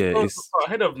And think yeah, Jones it's will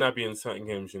ahead of Naby in certain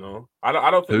games. You know, I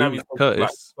don't think who Naby's like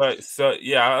Curtis. 30, so,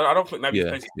 yeah. I don't think Naby's Yeah,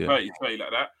 placing yeah, 30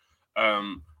 like that.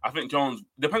 I think Jones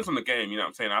depends on the game. You know what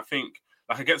I'm saying? I think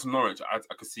like against Norwich, I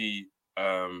could see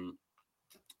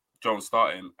Jones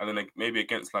starting, and then like, maybe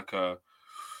against like a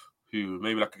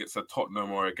maybe like against a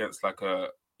Tottenham or against like a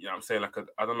what I'm saying, like a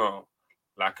I don't know,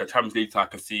 like a Champions League tie, I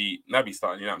can see Naby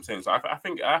starting. You know what I'm saying? So I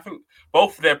think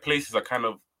both of their places are kind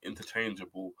of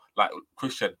interchangeable. Like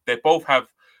Chris said, they both have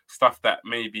stuff that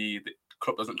maybe the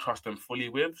club doesn't trust them fully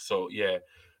with. So yeah,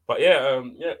 but yeah,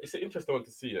 it's an interesting one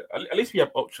to see it. At least we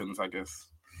have options, I guess.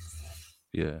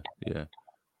 yeah.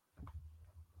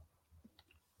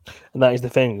 And that is the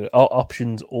thing.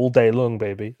 Options all day long,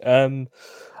 baby.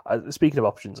 Speaking of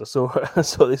options, I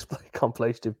saw this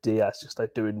compilation of Diaz just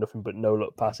like doing nothing but no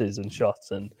look passes and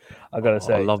shots, and I gotta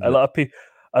say, love a it.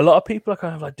 lot of people are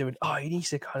kind of like doing, he needs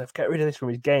to kind of get rid of this from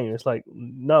his game. It's like,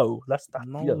 no, that's that.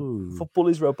 No. You know, football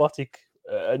is robotic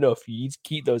enough. You need to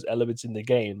keep those elements in the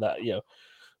game. That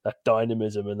that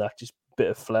dynamism and that just bit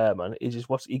of flair, man. It's just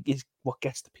what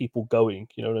gets the people going.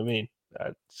 You know what I mean?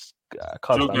 I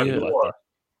can't stand people like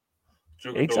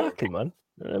that. Exactly, man.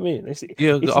 You know what I mean? It's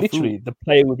literally the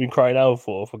player we've been crying out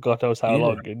for God knows how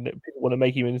long, and people want to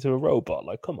make him into a robot.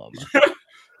 Like, come on, man.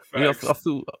 Yeah,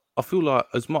 I feel like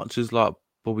as much as like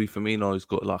Bobby Firmino's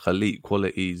got like elite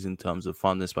qualities in terms of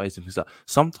finding space and things like that,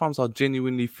 sometimes I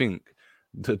genuinely think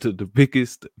the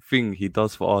biggest thing he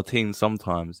does for our team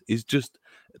sometimes is just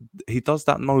he does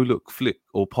that no look flick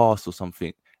or pass or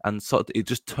something, and so it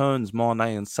just turns Mane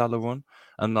and Salah on,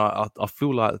 and I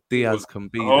feel like Diaz can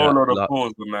be that. No, like,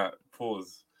 pause on that.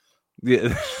 Pause.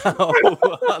 Yeah,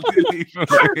 I didn't even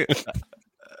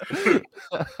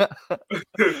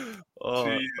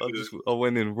I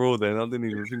went in raw then. I didn't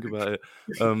even think about it.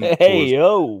 Hey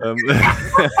yo,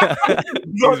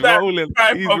 he's rolling.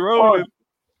 He's rolling.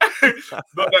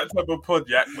 Not that type of pod,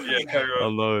 Jack. But yeah, carry on.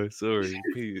 Oh no, sorry.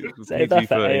 Say that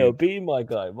for AOB, my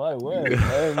guy. My word.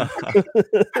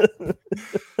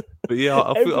 But yeah,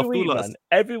 I feel like man,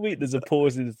 every week there's a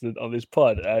pause on this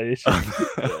pod. It's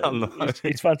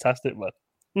it's fantastic, man.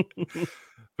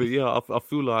 But yeah, I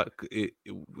feel like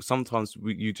sometimes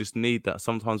you just need that.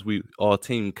 Sometimes our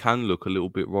team can look a little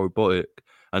bit robotic,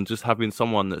 and just having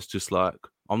someone that's just like,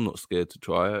 I'm not scared to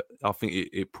try it. I think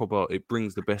it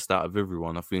brings the best out of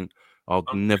everyone. I think I'll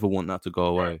never want that to go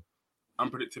away.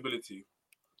 Unpredictability.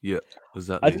 Yeah,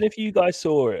 exactly. I don't know if you guys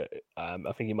saw it. I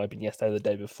think it might have been yesterday or the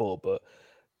day before, but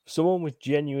someone was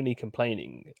genuinely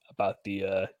complaining about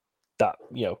the that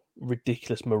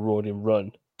ridiculous marauding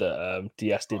run that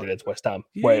Diaz did against West Ham,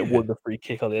 where it won the free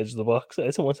kick on the edge of the box.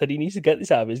 And someone said he needs to get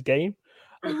this out of his game.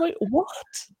 I'm like, what?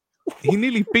 He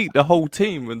nearly beat the whole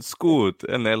team and scored,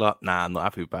 and they're like, "Nah, I'm not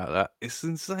happy about that. It's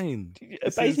insane."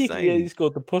 Basically, he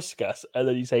scored the Puskas, and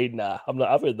then you say, "Nah, I'm not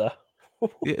having that."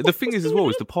 Yeah, the thing is as well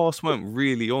is the pass weren't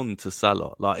really on to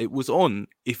Salah. Like it was on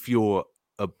if you're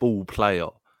a ball player.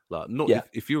 Like not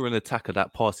if you're an attacker,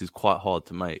 that pass is quite hard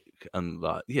to make. And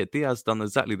like Diaz done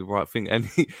exactly the right thing. And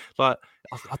he I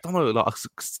don't know, like I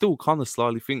still kind of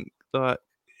slightly think that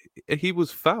he was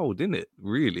fouled, in it.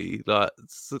 Really, like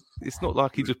it's not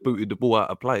like he just booted the ball out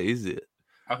of play, is it?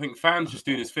 I think fans just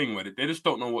do this thing where they just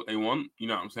don't know what they want. You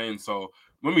know what I'm saying? So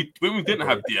when we didn't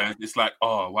have Diaz, it's like,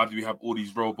 why do we have all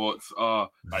these robots?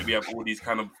 Like we have all these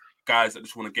kind of guys that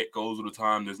just want to get goals all the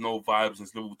time. There's no vibes in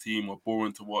this Liverpool team. We're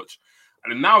boring to watch.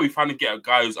 And then now we finally get a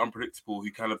guy who's unpredictable, who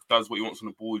kind of does what he wants on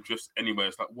the ball, he drifts anywhere.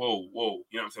 It's like, whoa, you know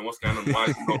what I'm saying? What's going on? Why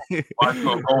is he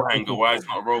not a goal hanger? Why is he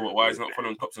not a robot? Why is he not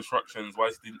following Klopp's instructions? Why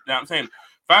is he, you know what I'm saying?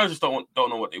 Fans just don't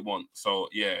know what they want. So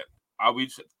yeah, we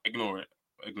just ignore it.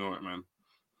 Ignore it, man.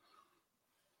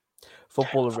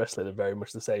 Football and wrestling are very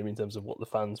much the same in terms of what the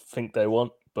fans think they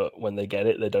want, but when they get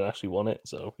it, they don't actually want it.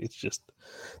 So it's just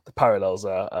the parallels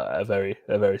are very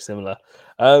similar.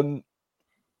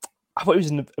 I thought it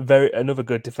was another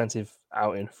good defensive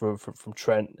outing from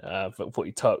Trent. What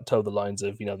he towed the lines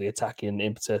of the attacking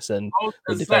impetus and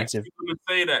the defensive. I was going to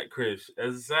say that, Chris.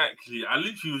 Exactly. I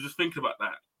literally was just thinking about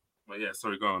that. But yeah,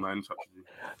 sorry, go on. I interrupted you.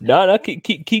 No,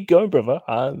 keep going, brother.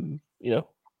 Open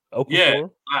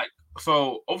forum. Like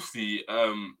so. Obviously,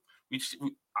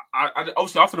 obviously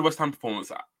after the West Ham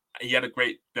performance, he had a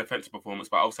great defensive performance.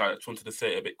 But also, I just wanted to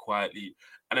say it a bit quietly.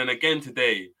 And then again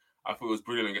today, I thought it was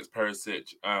brilliant against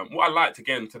Perisic. What I liked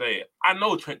again today, I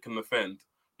know Trent can defend.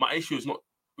 My issue is not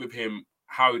with him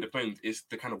how he defends, it's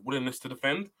the kind of willingness to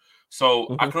defend.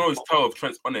 So I can always tell if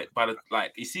Trent's on it. But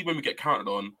you see when we get counted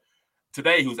on,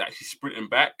 today he was actually sprinting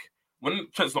back. When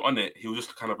Trent's not on it, he was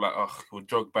just kind of like, he'll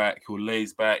jog back, he'll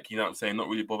laze back, you know what I'm saying, not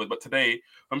really bothered. But today,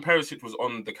 when Perisic was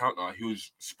on the counter, he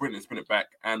was sprinting back.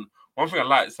 And one thing I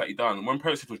liked is that he done when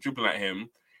Perisic was dribbling at him,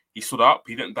 he stood up,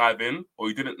 he didn't dive in, or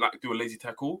he didn't like do a lazy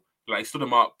tackle. Like he stood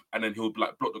him up, and then he would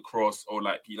like block the cross, or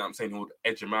like you know what I'm saying, he would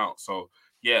edge him out. So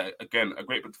yeah, again, a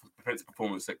great defensive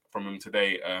performance from him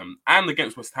today, and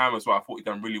against West Ham as well. I thought he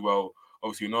done really well.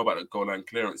 Obviously, you know about the goal line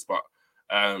clearance, but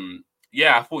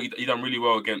yeah, I thought he done really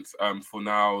well against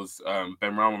Fornals,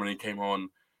 Ben Rama when he came on,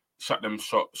 shut them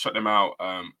out.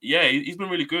 Yeah, he's been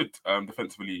really good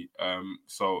defensively.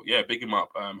 So yeah, big him up.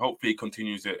 Hopefully he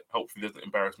continues it. Hopefully he doesn't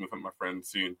embarrass me in front of my friends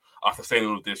soon after saying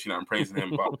all of this. You know, I'm praising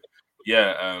him, but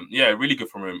yeah, really good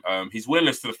from him. His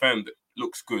willingness to defend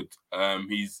looks good.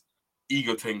 He's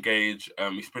eager to engage.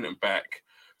 He's sprinting back.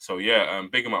 So yeah,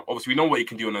 big him up. Obviously, we know what he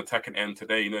can do on the attacking end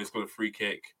today. You know, he's got a free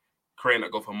kick, creating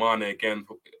that goal for Mane again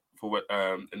for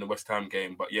in the West Ham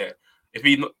game. But yeah, if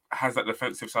he has that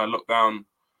defensive side locked down,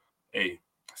 hey,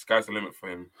 sky's the limit for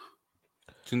him.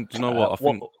 Do you know what? I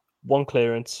think one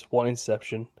clearance, one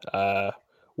interception,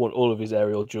 won all of his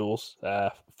aerial duels,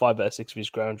 5 out of 6 of his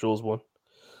ground duels won.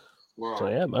 Wow. So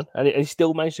yeah, man, and he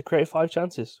still managed to create 5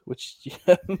 chances, which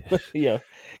get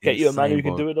you a man who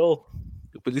can do it all.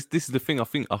 But this is the thing. I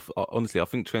think honestly, I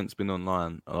think Trent's been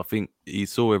online, and I think he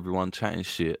saw everyone chatting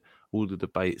shit, all the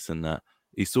debates and that.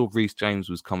 He saw Reece James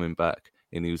was coming back,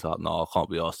 and he was like, "No, I can't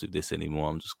be asked to do this anymore.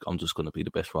 I'm just going to be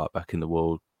the best right back in the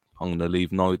world. I'm going to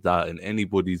leave no doubt in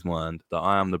anybody's mind that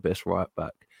I am the best right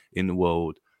back in the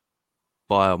world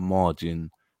by a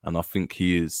margin." And I think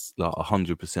he is, like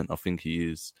 100%. I think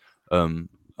he is.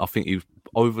 I think he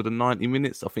over the 90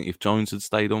 minutes. I think if Jones had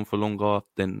stayed on for longer,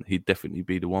 then he'd definitely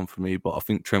be the one for me. But I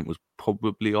think Trent was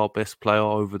probably our best player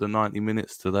over the 90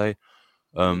 minutes today.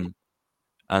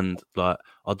 And like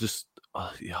I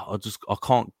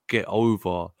can't get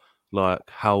over like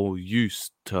how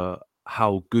used to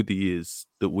how good he is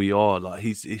that we are. Like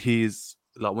he is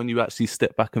like when you actually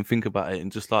step back and think about it,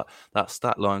 and just like that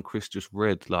stat line Chris just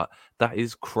read, like that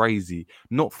is crazy.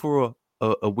 Not for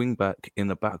a wing back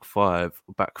in a back 5,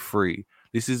 back 3.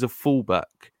 This is a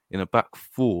fullback in a back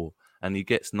 4, and he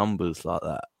gets numbers like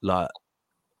that. Like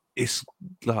it's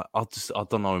like I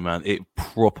don't know, man. It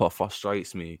proper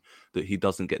frustrates me that he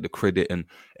doesn't get the credit, and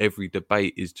every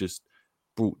debate is just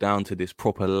brought down to this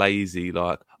proper lazy,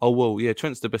 like, oh well, yeah,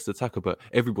 Trent's the best attacker, but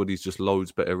everybody's just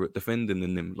loads better at defending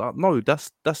than him. Like, no,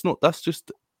 that's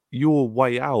just your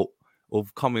way out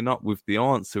of coming up with the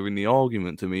answer in the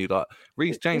argument to me. Like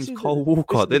Reece James, Cole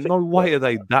Walker, there's no way are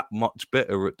they that much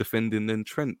better at defending than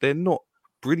Trent. They're not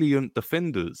brilliant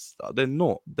defenders. They're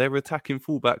not. They're attacking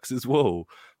fullbacks as well.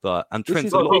 Like, and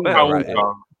Trent's a lot better at it.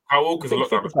 Kyle Walker's a lot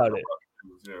better about it.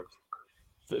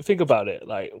 Yeah. Think about it.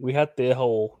 Like we had the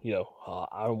whole,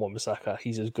 Aaron Wan-Bissaka,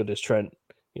 he's as good as Trent.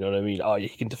 You know what I mean? Oh, he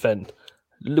can defend.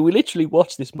 We literally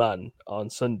watched this man on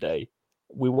Sunday.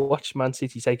 We watched Man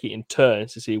City take it in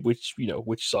turns to see which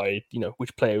side,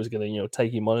 which player was going to,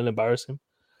 take him on and embarrass him.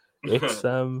 It's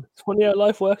funny how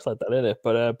life works like that, isn't it?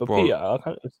 But bro, Peter, I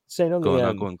can't staying on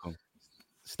the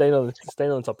staying on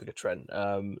the topic of Trent.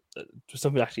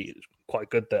 Something actually quite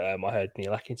good that I heard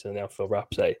Neil Atkinson and Phil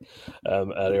Rapp say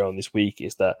earlier on this week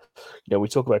is that we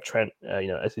talk about Trent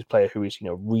as this player who is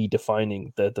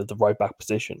redefining the right back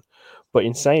position, but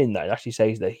in saying that, it actually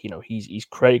says that he's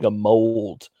creating a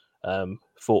mold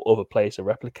for other players to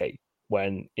replicate,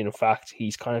 when in fact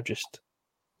he's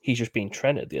just being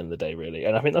Trent at the end of the day, really.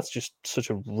 And I think that's just such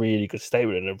a really good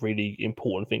statement and a really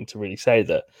important thing to really say,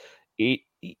 that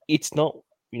it's not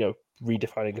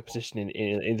redefining a position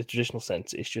in the traditional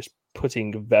sense. It's just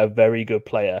putting a very good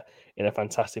player in a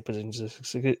fantastic position to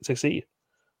succeed.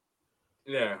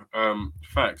 Yeah,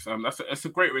 facts. That's a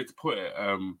great way to put it.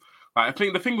 I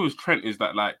think the thing with Trent is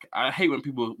that, like, I hate when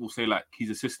people will say like he's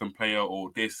a system player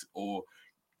or this, or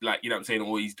like, what I'm saying,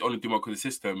 or he's only doing well because of the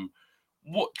system.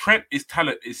 What Trent is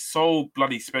talent is so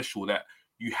bloody special that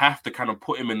you have to kind of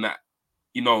put him in that,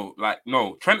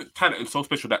 no, Trent's talent is so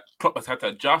special that Klopp has had to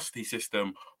adjust his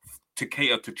system to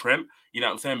cater to Trent. You know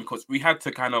what I'm saying? Because we had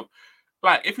to kind of,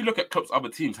 like, if you look at Klopp's other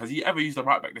teams, has he ever used a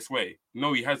right back this way?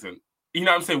 No, he hasn't. You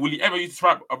know what I'm saying? Will he ever use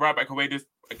a right back away this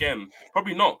again?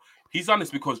 Probably not. He's done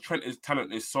this because Trent's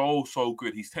talent is so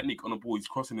good. His technique on the ball, his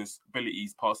crossing ability,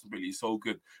 his passing ability is so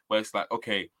good. Where it's like,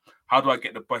 okay, how do I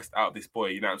get the best out of this boy?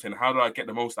 You know what I'm saying? How do I get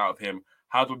the most out of him?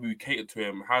 How do we cater to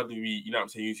him? How do we,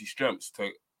 use his strengths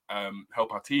to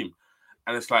help our team?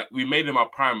 And it's like, we made him our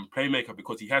prime playmaker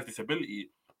because he has this ability.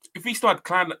 If he started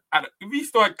climbing at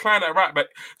right back,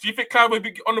 do you think Clyde would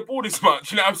be on the ball this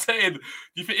much? You know what I'm saying? Do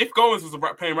you think if Gomes was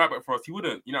playing right back for us, he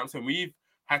wouldn't? You know what I'm saying? We've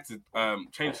had to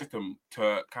change system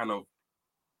to kind of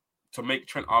to make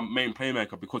Trent our main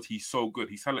playmaker because he's so good.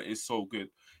 His talent is so good.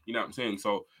 You know what I'm saying?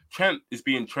 So Trent is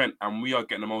being Trent, and we are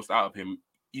getting the most out of him.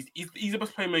 he's the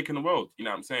best playmaker in the world. You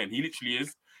know what I'm saying? He literally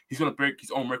is. He's going to break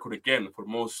his own record again for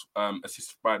the most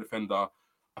assists by a defender.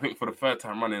 I think for the third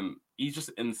time running. He's just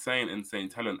insane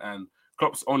talent. And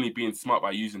Klopp's only being smart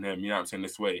by using him, you know what I'm saying,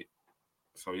 this way.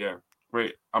 So, yeah,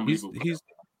 great. Unbelievable.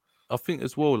 I think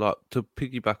as well, like, to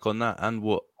piggyback on that and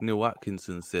what Neil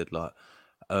Atkinson said, like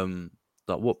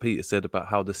what Peter said about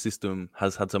how the system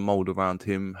has had to mould around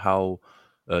him, how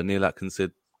Neil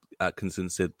Atkinson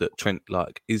said that Trent,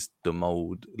 like, is the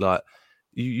mould. Like,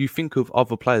 you think of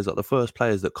other players, like the first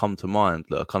players that come to mind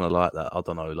that are kind of like that. I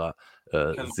don't know, like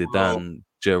Zidane,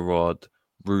 Gerrard,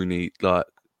 Rooney. Like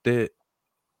they're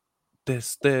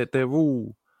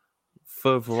all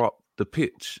further up the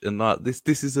pitch, and like this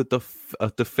is a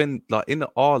defend, like in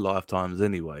our lifetimes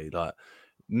anyway. Like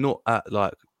not at,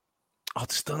 like, I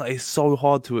just don't know. It's so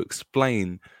hard to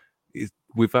explain.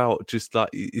 Without just like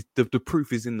the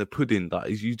proof is in the pudding. Like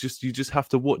you just have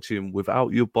to watch him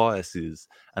without your biases,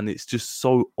 and it's just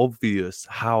so obvious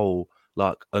how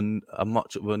like a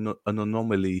much of an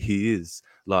anomaly he is.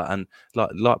 Like, and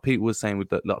like people were saying with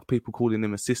that, like people calling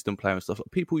him a system player and stuff.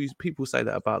 Like, people say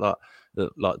that about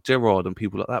like Gerrard and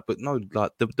people like that, but no,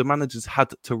 like the managers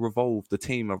had to revolve the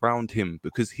team around him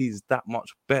because he's that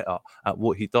much better at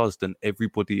what he does than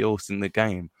everybody else in the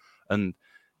game. And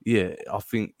yeah, I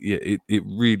think it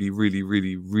really, really,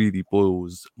 really, really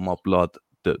boils my blood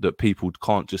that people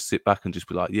can't just sit back and just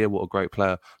be like, yeah, what a great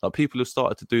player. Like people have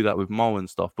started to do that with Mo and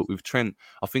stuff, but with Trent,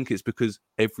 I think it's because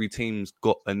every team's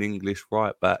got an English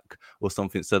right back or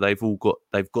something, so they've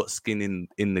got skin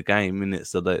in the game, in it,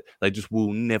 so that they just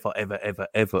will never ever ever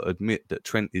ever admit that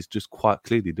Trent is just quite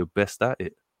clearly the best at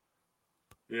it.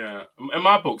 Yeah, in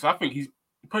my books, I think he's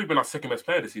probably been our second best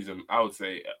player this season. I would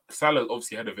say Salah's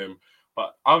obviously ahead of him.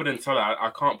 But other than Salah, I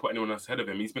can't put anyone else ahead of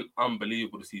him. He's been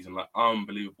unbelievable this season, like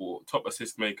unbelievable. Top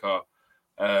assist maker,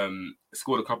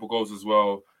 scored a couple goals as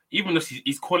well. Even just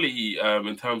his quality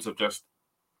in terms of just,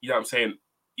 you know what I'm saying,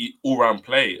 all-round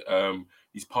play.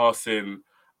 He's passing.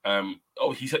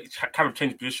 He's kind of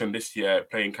changed position this year,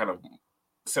 playing kind of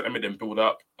centre mid and build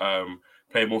up,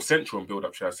 playing more central and build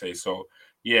up, should I say. So,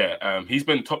 yeah, he's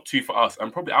been top 2 for us.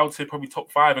 And I would say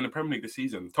top 5 in the Premier League this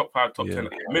season. Top 5, top 10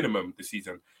 minimum this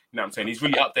season. You know what I'm saying? He's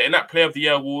really up there. In that Player of the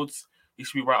Year awards, he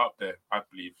should be right up there, I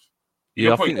believe.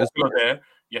 Yeah, I think there,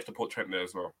 you have to put Trent there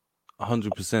as well.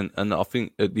 100%. And I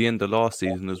think at the end of last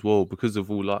season as well, because of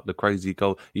all like the crazy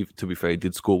goal, to be fair, he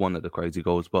did score one of the crazy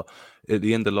goals, but at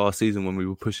the end of last season when we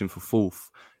were pushing for 4th,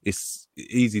 it's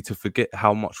easy to forget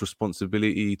how much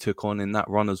responsibility he took on in that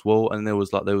run as well. And there was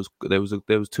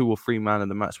 2 or 3 man of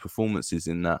the match performances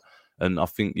in that. And I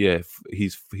think, yeah,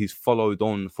 he's followed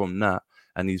on from that,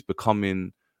 and he's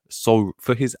becoming, so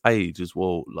for his age as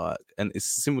well, like, and it's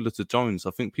similar to Jones.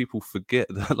 I think people forget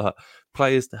that like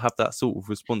players to have that sort of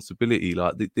responsibility.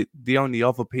 Like the only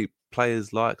other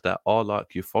players like that are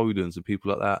like your Fodens and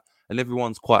people like that, and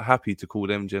everyone's quite happy to call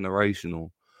them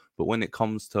generational. But when it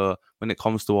comes to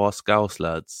our Scouse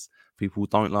lads, people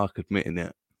don't like admitting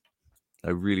it.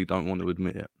 They really don't want to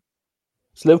admit it.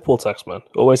 It's Liverpool tax, man.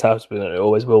 Always has been. It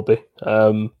always will be.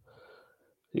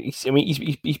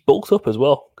 He's bulked up as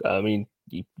well. I mean,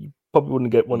 you probably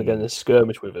wouldn't want to get in a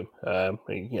skirmish with him. I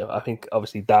think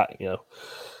obviously that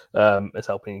is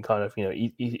helping. Kind of,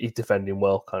 he's defending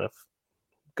well, kind of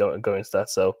going into that.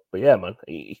 So, but yeah, man,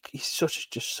 he's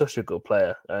such a good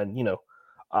player, and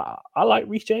I like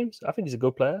Reece James. I think he's a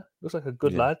good player. Looks like a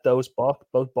good lad.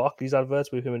 Both Barkley's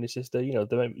adverts with him and his sister.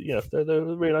 They're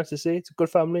really nice to see. It's a good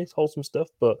family. It's wholesome stuff.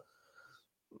 But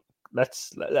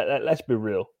let's be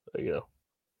real.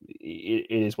 It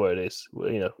is what it is.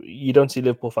 You don't see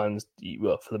Liverpool fans,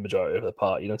 well, for the majority of the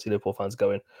part, you don't see Liverpool fans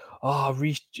going,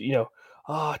 Reece,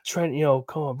 Trent,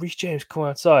 come on, Reece James, come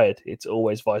outside. It's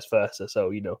always vice versa.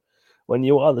 So, when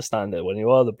you are the standard, when you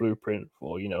are the blueprint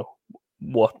for,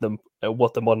 what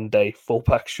the modern day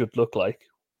fullback should look like,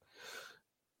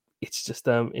 it's just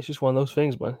one of those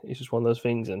things, man. It's just one of those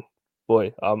things, and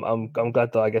boy, I'm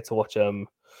glad that I get to watch him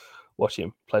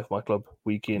play for my club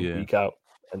week in, week out.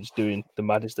 And just doing the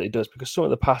madness that he does, because some of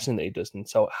the passing that he does, and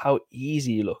so how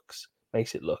easy he looks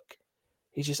makes it look.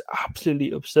 He's just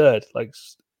absolutely absurd. Like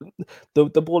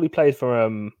the ball he played for, I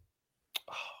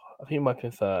think it might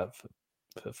have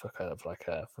been for kind of like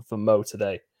for Mo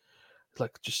today. It's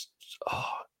like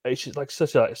it's just like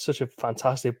such a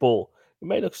fantastic ball. It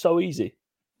may look so easy.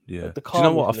 Yeah. Like Do you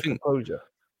know what I think? Composure.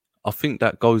 I think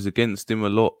that goes against him a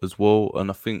lot as well, and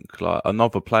I think like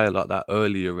another player like that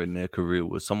earlier in their career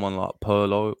was someone like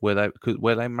Pirlo,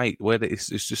 it's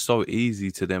just so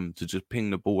easy to them to just ping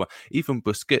the ball. Even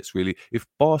Busquets, really, if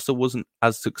Barca wasn't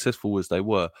as successful as they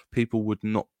were, people would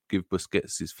not give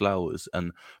Busquets his flowers.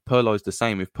 And Pirlo's the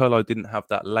same. If Pirlo didn't have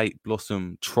that late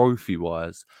blossom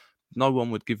trophy-wise, no one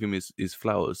would give him his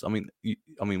flowers. I mean,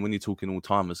 when you're talking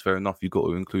all-timers, fair enough, you've got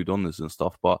to include honours and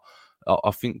stuff. But I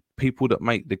think people that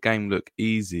make the game look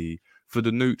easy, for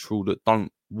the neutral that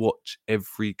don't watch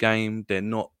every game, they're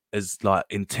not as like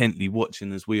intently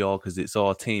watching as we are because it's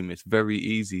our team. It's very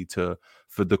easy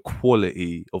for the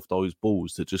quality of those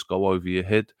balls to just go over your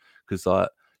head because like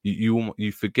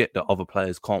you forget that other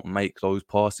players can't make those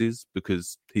passes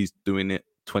because he's doing it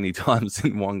 20 times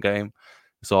in one game.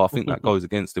 So I think that goes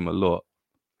against him a lot.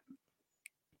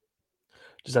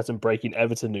 Just had some breaking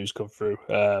Everton news come through.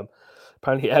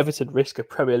 Apparently, Everton risk a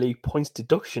Premier League points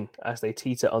deduction as they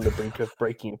teeter on the brink of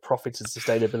breaking profits and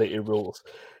sustainability rules.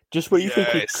 Just where you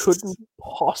think we couldn't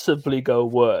possibly go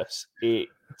worse, it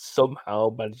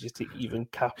somehow manages to even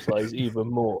capsize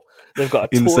even more. They've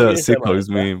got a insert sickos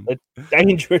meme.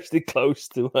 Dangerously close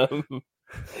to the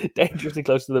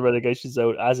relegation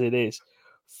zone as it is.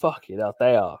 Fucking hell,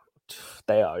 they are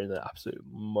in the absolute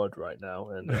mud right now,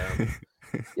 and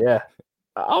yeah.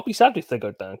 I'll be sad if they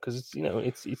go down because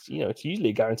it's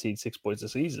usually guaranteed 6 points a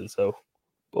season. So,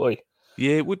 boy,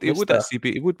 yeah, it would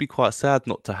be quite sad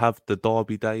not to have the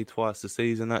derby day twice a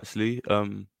season actually.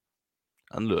 And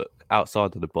look,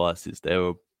 outside of the biases, they're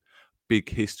a big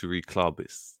history club.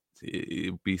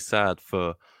 It would be sad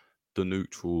for the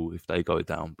neutral if they go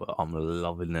down, but I'm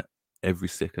loving it every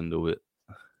second of it.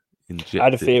 I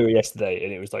had a theory yesterday,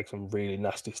 and it was like some really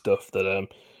nasty stuff that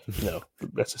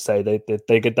let's just say they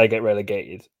get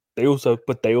relegated. They also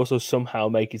somehow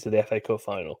make it to the FA Cup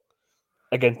final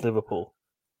against Liverpool.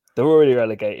 They're already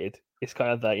relegated. It's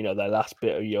kind of that their last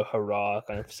bit of your hurrah,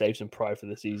 kind of save some pride for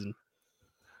the season.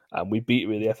 And we beat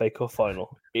them in the FA Cup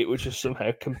final. It would just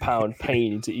somehow compound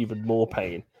pain into even more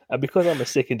pain. And because I'm a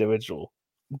sick individual,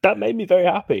 that made me very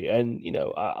happy, and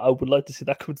I would like to see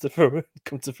that come to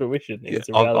fruition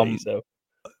into reality. So,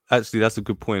 actually, that's a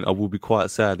good point. I will be quite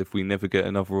sad if we never get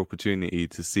another opportunity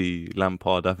to see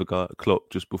Lampard have a go at Klopp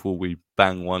just before we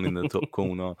bang one in the top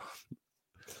corner.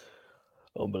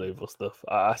 Unbelievable stuff.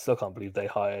 I still can't believe they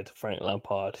hired Frank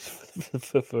Lampard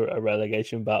for a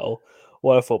relegation battle.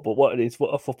 What a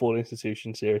football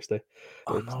institution. Seriously,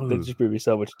 they just bring me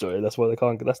so much joy. That's why they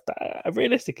can't.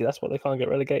 Realistically, that's why they can't get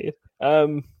relegated.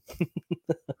 Through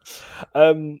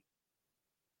to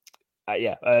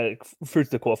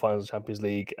the quarterfinals of Champions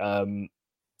League. I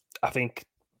think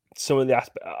some of the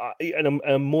aspects,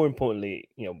 and more importantly,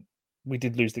 we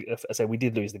did lose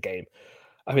the game.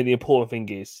 I think the important thing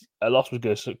is a loss was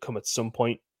going to come at some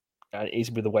point, and it is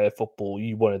with the way of football.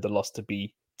 You wanted the loss to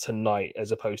be tonight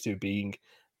as opposed to being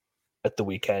at the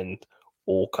weekend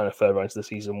or kind of further into the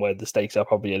season where the stakes are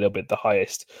probably a little bit the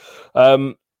highest.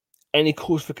 Any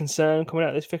cause for concern coming out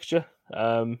of this fixture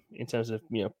in terms of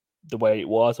the way it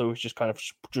was, or it was just kind of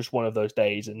just one of those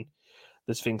days and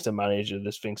there's things to manage and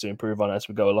there's things to improve on as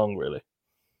we go along, really?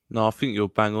 No, I think you're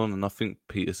bang on, and I think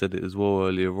Peter said it as well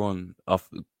earlier on.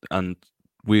 And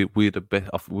we're the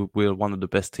best. We're one of the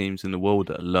best teams in the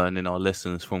world at learning our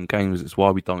lessons from games. It's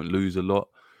why we don't lose a lot,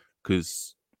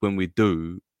 because when we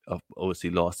do, obviously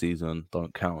last season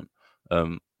don't count,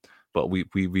 but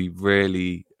we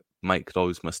rarely make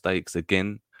those mistakes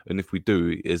again. And if we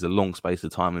do, there's a long space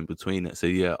of time in between it. So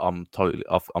yeah, I'm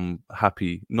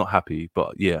happy, not happy,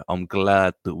 but yeah, I'm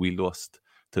glad that we lost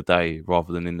today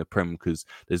rather than in the Prem, because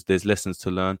there's lessons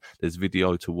to learn, there's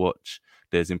video to watch,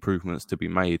 there's improvements to be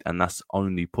made, and that's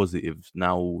only positive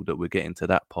now that we're getting to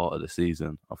that part of the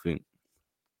season, I think.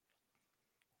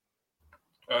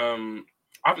 I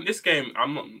think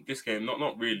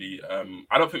not really.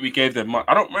 I don't think we gave them much.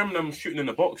 I don't remember them shooting in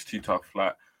the box too tough,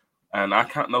 and I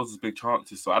can't know those big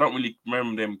chances, so I don't really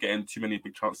remember them getting too many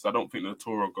big chances. I don't think the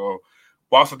Toro goal,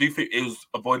 whilst I do think it was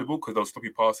avoidable because those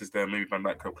sloppy passes there, maybe Van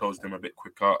Dijk could have closed them a bit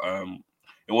quicker.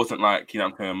 It wasn't like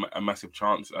a massive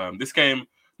chance. This game,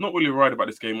 not really worried about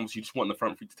this game. Obviously, you just want the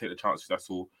front three to take the chances. That's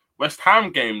all. West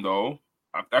Ham game though,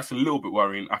 that's a little bit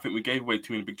worrying. I think we gave away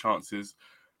too many big chances.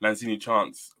 Lanzini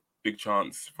chance, big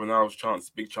chance. Fornals chance,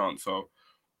 big chance. So.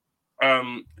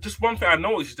 Just one thing I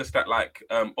noticed is just that,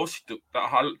 obviously the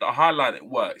highlight, it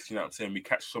works. You know what I'm saying? We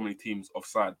catch so many teams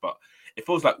offside, but it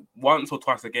feels like once or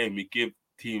twice a game we give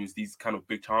teams these kind of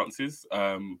big chances.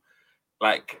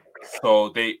 So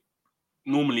they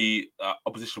normally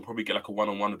opposition will probably get like a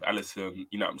one-on-one with Alisson.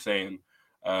 You know what I'm saying?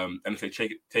 And if they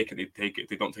take it, they take it. If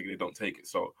they don't take it, they don't take it.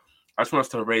 So I just want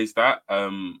us to raise that.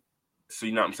 So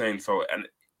you know what I'm saying? So and.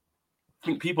 I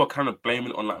think people are kind of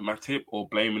blaming it on Matip or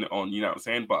blaming it on, you know what I'm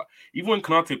saying? But even when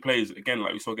Konate plays, again,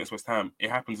 like we saw against West Ham, it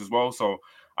happens as well. So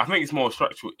I think it's more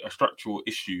a structural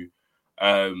issue.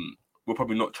 We're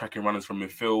probably not tracking runners from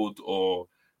midfield, or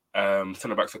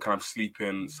Centre backs are kind of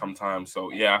sleeping sometimes.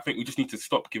 So yeah, I think we just need to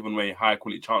stop giving away high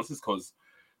quality chances because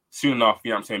soon enough,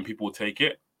 you know what I'm saying, people will take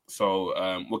it. So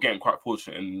we're getting quite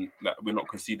fortunate in that we're not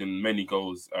conceding many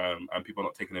goals and people are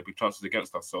not taking their big chances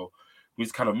against us. So we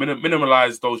just kind of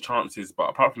minimalize those chances.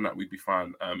 But apart from that, we'd be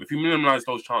fine. If we minimalize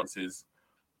those chances,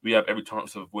 we have every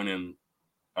chance of winning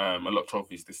a lot of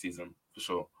trophies this season for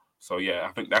sure. So yeah,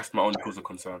 I think that's my only cause of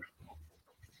concern.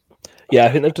 Yeah, I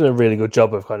think they've done a really good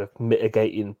job of kind of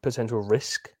mitigating potential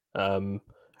risk. And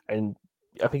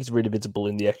I think it's really visible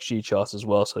in the XG chart as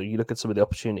well. So you look at some of the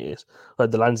opportunities,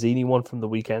 like the Lanzini one from the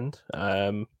weekend.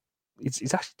 It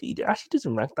actually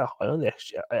doesn't rank that high on the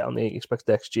XG, on the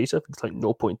expected XG. So I think it's like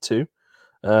 0.2.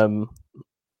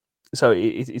 So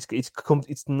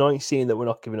it's nice seeing that we're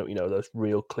not giving up, those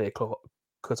real clear cut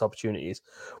opportunities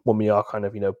when we are kind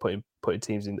of, putting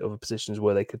teams in other positions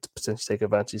where they could potentially take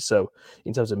advantage. So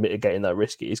in terms of mitigating that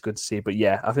risk, it is good to see. But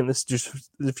yeah, I think there's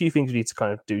a few things we need to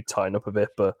kind of do, tighten up a bit.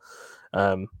 But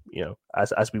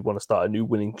as we want to start a new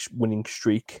winning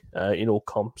streak in all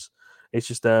comps, it's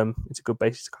just it's a good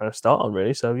basis to kind of start on,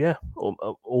 really. So yeah,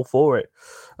 all for it.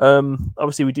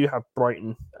 Obviously, we do have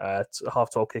Brighton at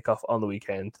 12:30 kickoff on the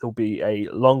weekend. There'll be a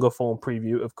longer form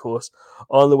preview, of course,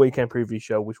 on the weekend preview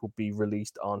show, which will be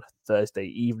released on Thursday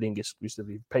evening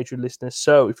exclusively for Patreon listeners.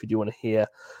 So if you do want to hear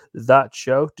that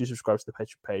show, do subscribe to the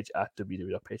Patreon page at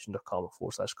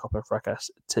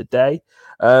www.patreon.com/Fracas today.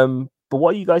 But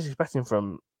what are you guys expecting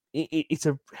from it's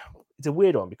a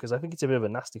weird one because I think it's a bit of a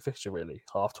nasty fixture, really.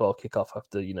 12:30 kickoff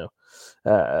after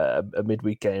a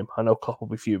midweek game. I know Klopp will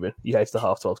be fuming. He hates the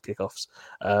 12:30 kickoffs,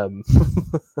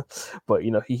 but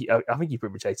I think he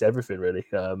pretty much hates everything, really.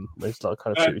 It's not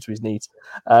kind of suited to his needs.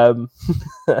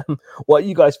 What are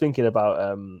you guys thinking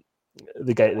about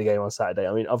the game on Saturday?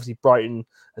 I mean, obviously Brighton,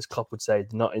 as Klopp would say,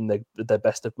 not in their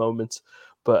best of moments,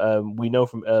 but we know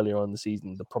from earlier on in the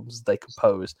season the problems they can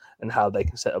pose and how they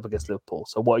can set up against Liverpool.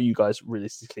 So what are you guys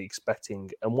realistically expecting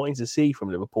and wanting to see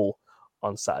from Liverpool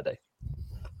on Saturday?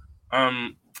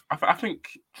 I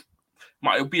think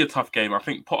it'll be a tough game. I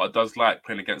think Potter does like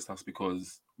playing against us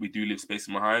because we do leave space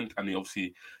behind, and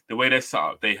obviously the way they're set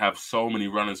up, they have so many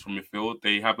runners from midfield.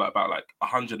 They have about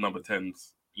 100 number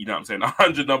 10s. You know what I'm saying?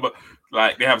 100 number,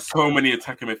 they have so many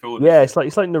attacking midfielders. Yeah, it's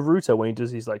like Naruto when he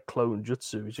does his clone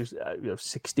jutsu. It's just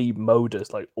 60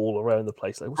 moders all around the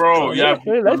place. Bro, yeah,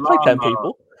 let's play 10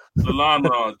 people.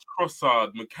 Lallana,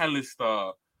 Trossard,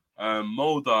 McAllister,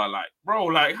 Mulder.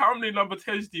 How many number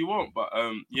 10s do you want? But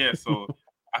yeah, so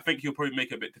I think he'll probably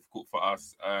make it a bit difficult for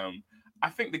us. I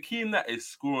think the key in that is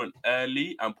scoring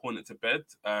early and putting it to bed.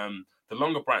 The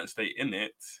longer Brighton stay in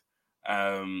it,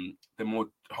 the more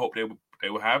hope they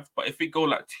will have. But if we go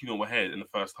 2-0 ahead in the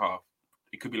first half,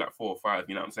 it could be 4 or 5,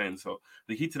 you know what I'm saying? So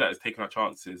the key to that is taking our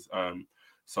chances.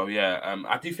 So yeah,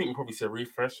 I do think we'll probably see a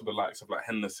refresh of the likes of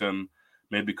Henderson,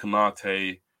 maybe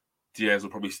Konate, Diaz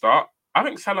will probably start. I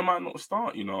think Salah might not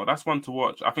start, that's one to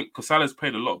watch. I think because Salah's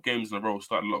played a lot of games in a row,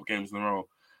 started a lot of games in a row.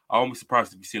 I won't be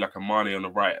surprised if you see a Mane on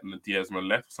the right and the Diaz on the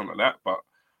left or something like that. But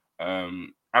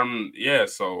yeah,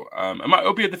 so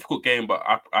it'll be a difficult game, but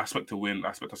I expect to win. I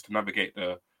expect us to navigate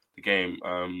the game.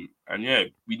 And yeah,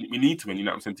 we need to win, you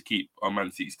know what I'm saying, to keep our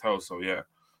Man City's tail. So yeah.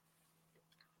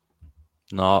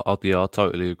 No, I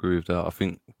totally agree with that. I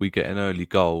think we get an early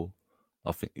goal.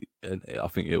 I think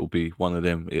it will be one of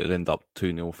them. It'll end up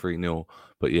 2-0, 3-0.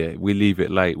 But yeah, we leave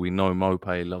it late. We know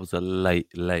Mopé loves a late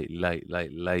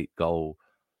goal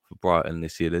for Brighton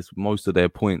this year. There's most of their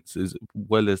points, as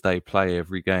well as they play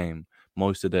every game,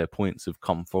 most of their points have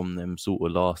come from them sort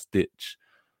of last ditch.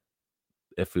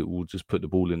 If it will just put the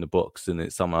ball in the box and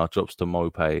it somehow drops to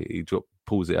Mopé, he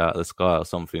pulls it out of the sky or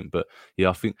something. But yeah,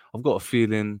 I think I've got a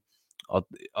feeling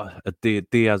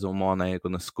Diaz or Mane are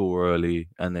going to score early,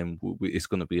 and then it's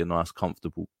going to be a nice,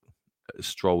 comfortable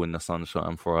stroll in the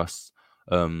sunshine for us.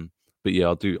 But yeah,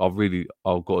 I've got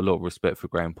a lot of respect for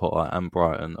Graham Potter and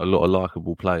Brighton. A lot of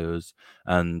likeable players,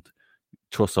 and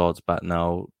Trossard's back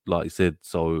now, like you said.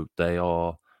 So they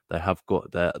have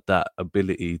got that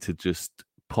ability to just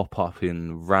pop up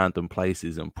in random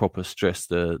places and proper stress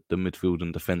the midfield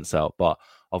and defence out. But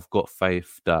I've got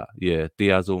faith that, yeah,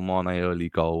 Diaz or Mane early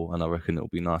goal, and I reckon it'll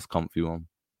be a nice, comfy one.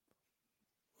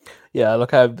 Yeah,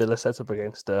 look how Villa set up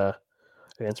against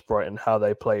Brighton, how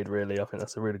they played, really. I think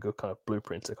that's a really good kind of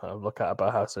blueprint to kind of look at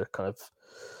about how to kind of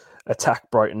attack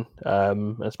Brighton,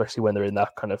 especially when they're in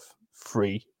that kind of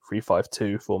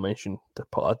 3-5-2 formation that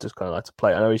Potter just kind of like to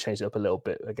play. I know he changed it up a little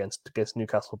bit against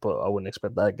Newcastle, but I wouldn't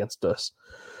expect that against us.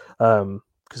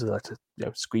 Because they like to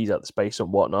squeeze out the space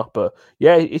and whatnot. But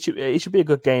yeah, it should be a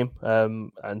good game.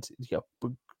 And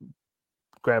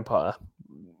Graham Potter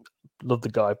love the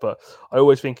guy, but I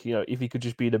always think, if he could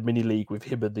just be in a mini league with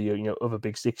him and the other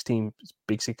big six teams,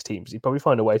 he'd probably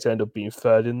find a way to end up being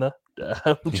third in there,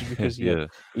 just because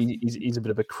he's a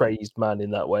bit of a crazed man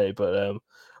in that way. But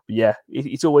yeah,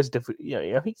 it's always difficult.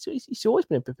 I think it's always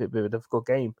been a bit of a difficult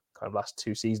game, kind of last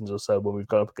 2 seasons or so when we've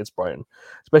gone up against Brighton,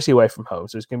 especially away from home.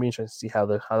 So it's going to be interesting to see how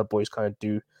the boys kind of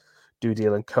do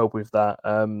deal and cope with that.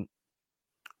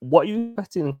 What are you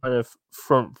expecting kind of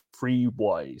front three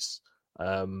wise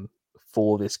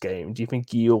for this game? Do you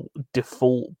think you'll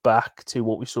default back to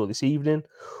what we saw this evening,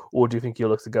 or do you think you'll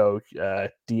look to go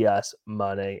Diaz,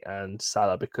 Mane, and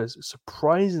Salah? Because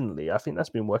surprisingly, I think that's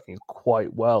been working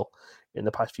quite well in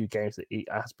the past few games that it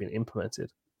has been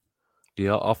implemented.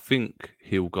 Yeah, I think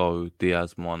he'll go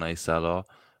Diaz, Mane, Salah,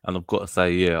 and I've got to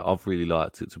say, I've really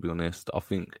liked it, to be honest. I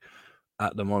think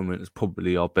at the moment it's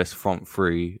probably our best front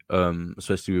three,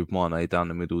 especially with Mane down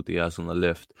the middle, Diaz on the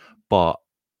left. But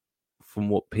from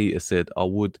what Peter said, I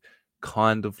would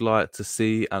kind of like to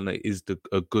see, and it is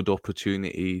a good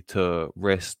opportunity to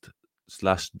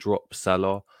rest/drop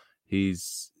Salah.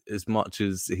 He's, as much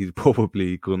as he's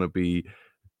probably going to be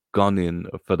gunning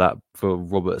for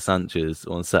Robert Sanchez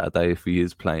on Saturday if he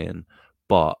is playing,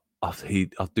 but I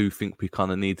do think we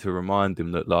kind of need to remind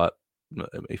him that, like,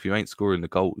 if you ain't scoring the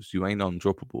goals, you ain't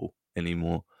undroppable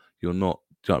anymore. You're not.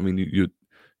 Do you know what I mean?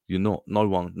 You're not. No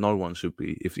one should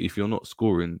be. If you're not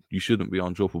scoring, you shouldn't be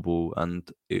undroppable. And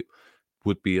it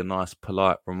would be a nice,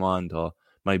 polite reminder.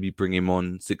 Maybe bring him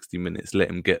on 60 minutes, let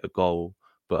him get a goal.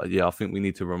 But yeah, I think we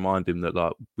need to remind him that,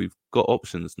 like, we've got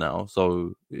options now.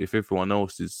 So if everyone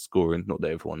else is scoring, not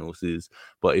that everyone else is,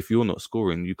 but if you're not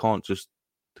scoring, you can't just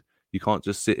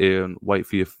sit here and wait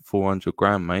for your 400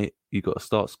 grand, mate. You got to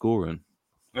start scoring.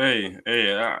 Hey,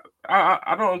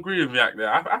 I don't agree with Yak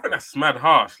there. I think that's mad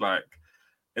harsh. Like,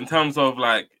 in terms of,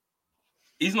 like,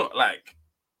 he's not, like,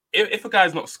 if a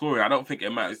guy's not scoring, I don't think it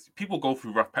matters. People go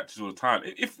through rough patches all the time.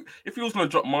 If he was going to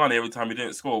drop Mane every time he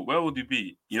didn't score, where would he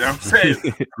be? You know what I'm saying?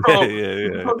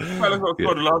 Yeah. Fella's not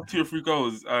scored the last 2 or 3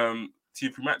 goals, 2 or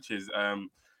 3 matches. I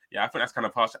think that's kind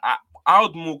of harsh. I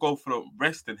would more go for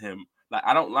resting him. Like,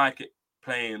 I don't like it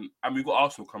playing. And we've got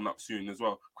Arsenal coming up soon as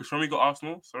well. Chris, when we got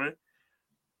Arsenal, sorry.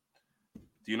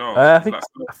 Do you know? I think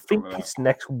it's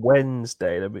next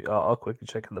Wednesday. I'll quickly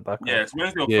check in the background. Yeah, it's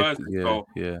Wednesday or Thursday. So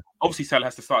obviously Salah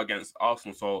has to start against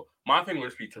Arsenal. So my thing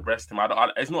would be to rest him.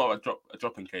 It's not a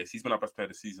dropping case. He's been our best player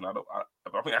this season. I think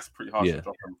that's pretty harsh to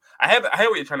drop him. I hear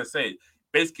what you're trying to say.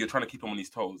 Basically, you're trying to keep him on his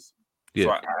toes. Yeah.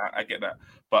 So I get that.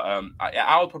 But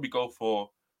I would probably go for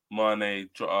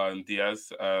Mane, Jota, and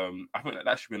Diaz. I think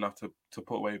that should be enough to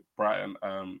put away Brighton.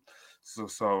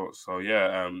 So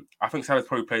yeah, I think Salah's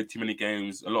probably played too many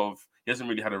games. He hasn't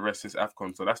really had a rest since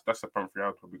AFCON, so that's the front three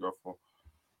I'd probably go for.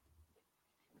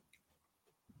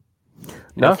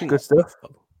 No, good stuff.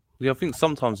 Yeah, I think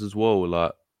sometimes as well,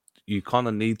 like, you kind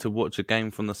of need to watch a game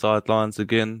from the sidelines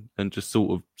again and just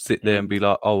sort of sit there and be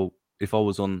like, oh, if I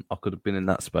was on, I could have been in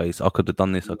that space. I could have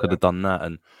done this. I could have done that.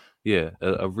 And yeah,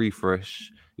 a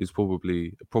refresh is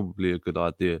probably a good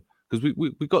idea, because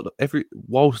we got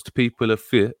whilst people are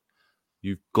fit,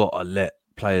 you've got to let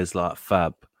players like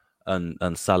Fab and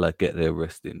Salah get their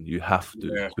rest in. You have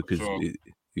to, because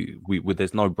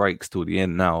there's no breaks till the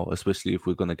end now, especially if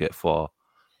we're going to get far,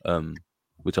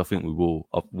 which I think we will.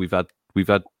 We've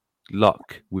had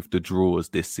luck with the draws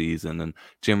this season, and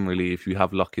generally, if you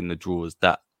have luck in the draws,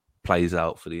 that plays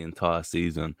out for the entire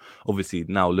season. Obviously,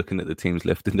 now looking at the teams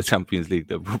left in the Champions League,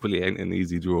 there probably ain't an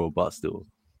easy draw, but still.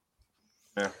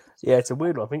 Yeah, it's a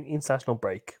weird one. I think the international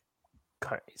break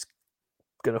is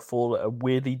going to fall at a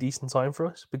weirdly decent time for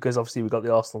us, because obviously we've got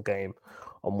the Arsenal game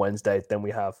on Wednesday, then we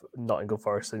have Nottingham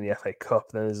Forest in the FA Cup,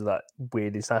 then there's that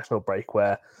weird international break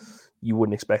where you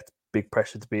wouldn't expect big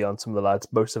pressure to be on some of the lads.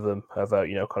 Most of them have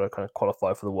kind of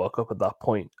qualified for the World Cup at that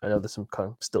point. I know there's some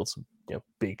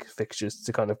big fixtures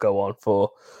to kind of go on for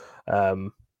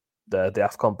the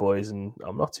AFCON boys, and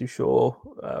I'm not too sure.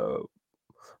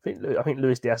 I think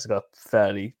Luis Diaz has got a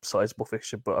fairly sizable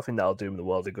fixture, but I think that'll do him the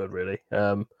world of good, really.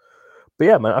 But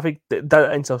yeah, man, I think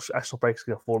that international break is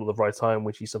going to fall at the right time,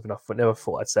 which is something I never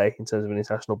thought I'd say in terms of an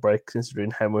international break,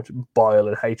 considering how much bile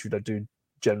and hatred I do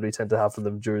generally tend to have for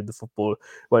them during the football,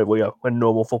 when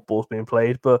normal football's being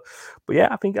played. But yeah,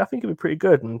 I think it'll be pretty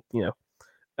good, and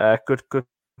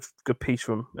good piece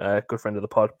from a good friend of the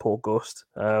pod, Paul Gust,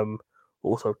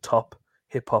 also top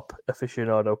hip hop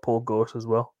aficionado Paul Gust as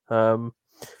well.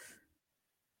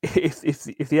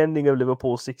 If the ending of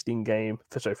Liverpool's 15 game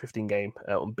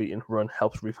unbeaten run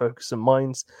helps refocus some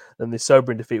minds, then the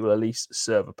sobering defeat will at least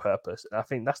serve a purpose. And I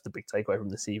think that's the big takeaway from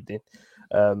this evening.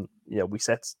 We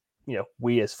set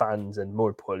we as fans, and more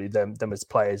importantly, them as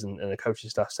players and the coaching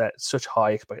staff, set such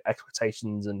high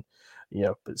expectations and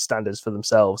standards for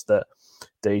themselves that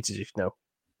they need to just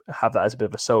have that as a bit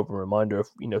of a sober reminder of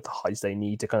the heights they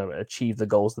need to kind of achieve the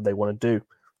goals that they want to do.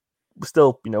 We're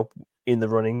still in the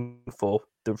running for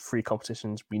the 3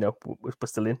 competitions. We're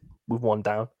still in with 1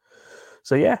 down.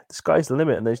 So yeah, the sky's the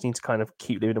limit, and they just need to kind of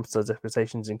keep living up to those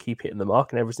expectations and keep hitting the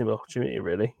mark in every single opportunity.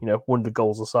 Really, 100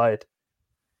 goals aside.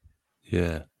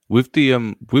 Yeah, with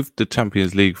the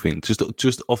Champions League thing, just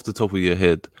off the top of your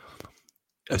head,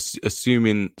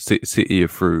 assuming City are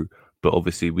through, but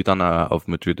obviously we don't know out of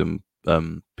Madrid and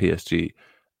PSG.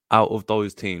 Out of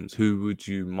those teams, who would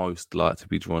you most like to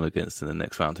be drawn against in the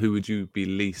next round? Who would you be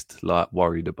least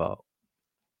worried about?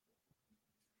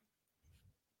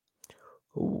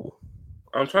 Ooh.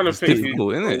 I'm trying to it's think.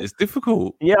 Difficult, isn't it? It's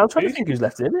difficult. Yeah, I'm trying to think who's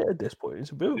left in it at this point. It's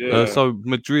a bit. Yeah. So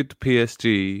Madrid,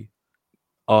 PSG,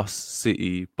 us,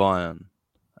 City, Bayern.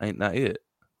 Ain't that it?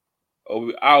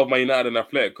 Oh, out of Man United and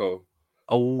Atletico.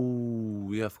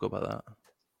 Oh, yeah, I forgot about that.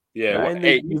 Yeah,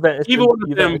 Juventus, either one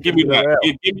of them, give me Real.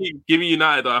 that. Give me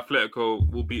United or Atletico.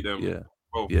 We'll beat them. Yeah,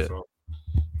 both. yeah. So,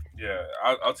 yeah,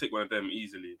 I'll take one of them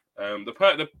easily.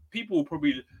 The people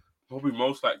probably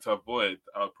most like to avoid,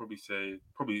 I would probably say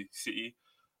City.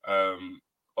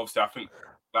 Obviously, I think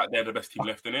they're the best team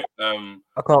left in it.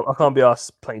 I can't be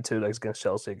asked playing 2 legs against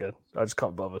Chelsea again. I just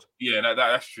can't bother. Yeah,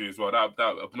 that's true as well.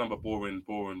 That another boring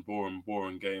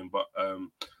game. But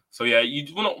so yeah,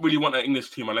 you will not really want an English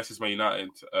team unless it's Man United.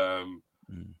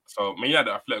 So Man United,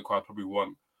 Atletico, I'd probably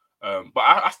want. But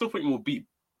I still think we'll beat.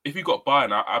 If we got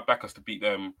Bayern, I'd back us to beat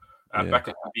them. I'd back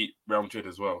us to beat Real Madrid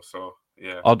as well. So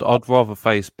yeah, I'd rather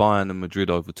face Bayern and Madrid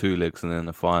over 2 legs and then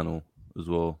the final as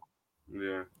well.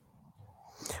 Yeah.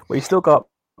 Well, you still got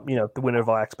the winner of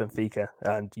Ajax, Benfica,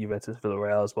 and Juventus,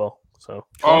 Villarreal as well. So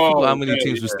I forgot how many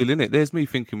teams were still in it. There's me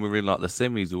thinking we're in the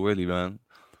semis already, man.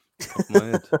 Off my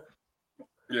head.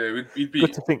 Yeah, we'd be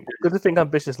good to think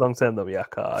ambitious long term though. Yeah,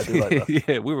 I do like that.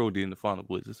 Yeah, we're already in the final,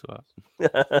 boys. That's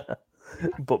right.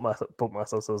 Put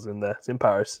myself in there. It's in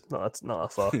Paris. Not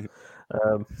that far.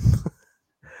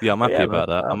 Yeah, I'm happy about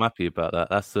that. I'm happy about that.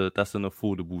 That's an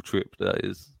affordable trip. That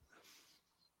is.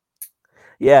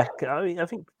 Yeah, I mean, I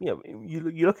think you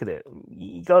look at it.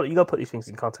 You got to put these things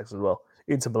in context as well.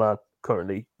 Inter Milan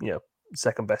currently,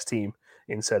 second best team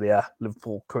in Serie A.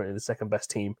 Liverpool currently the second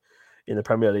best team in the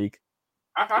Premier League.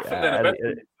 I think they're the best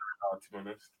team, to be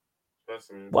honest.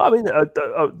 Personally. Well, I mean, I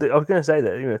was going to say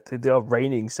that they are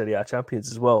reigning Serie A champions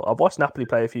as well. I've watched Napoli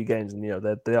play a few games, and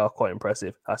they are quite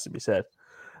impressive, has to be said.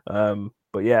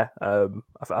 But yeah,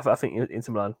 I think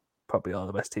Inter Milan probably are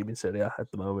the best team in Serie A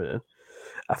at the moment, and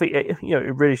I think it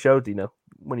really showed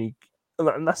when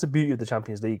and that's the beauty of the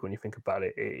Champions League when you think about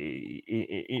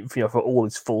it. For all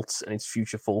its faults and its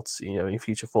future faults, in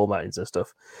future formats and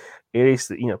stuff, it is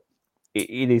that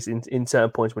it is in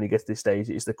certain points when you get to this stage,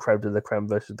 it's the creme de la creme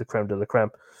versus the creme de la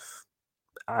creme,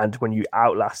 and when you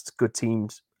outlast good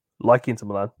teams like Inter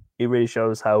Milan, it really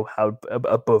shows how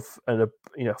above and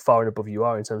far and above you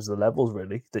are in terms of the levels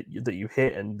really that you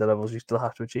hit and the levels you still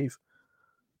have to achieve.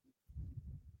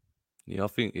 Yeah, I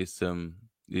think it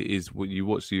is when you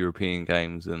watch the European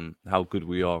games and how good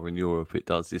we are in Europe.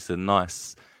 It's a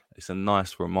nice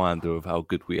reminder of how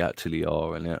good we actually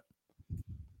are in it.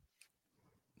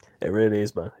 It really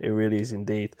is, man. It really is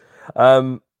indeed.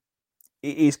 It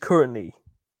is currently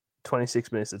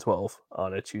 26 minutes to 12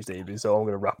 on a Tuesday evening, so I'm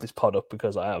going to wrap this pod up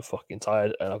because I am fucking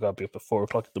tired and I've got to be up at 4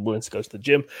 o'clock in the morning to go to the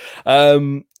gym.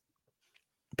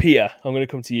 Peter, I'm going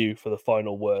to come to you for the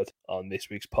final word on this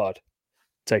week's pod.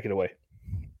 Take it away.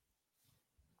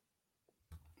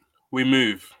 We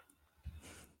move.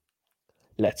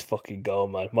 Let's fucking go,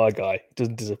 man. My guy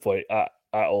doesn't disappoint at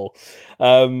all.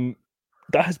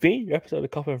 That has been your episode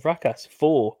of Copper and Fracas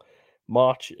for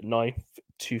March 9th,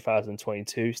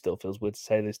 2022. Still feels weird to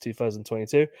say this,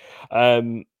 2022.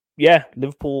 Yeah,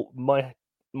 Liverpool might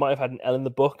have had an L in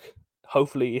the book.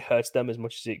 Hopefully it hurts them as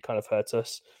much as it kind of hurts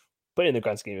us. But in the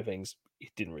grand scheme of things,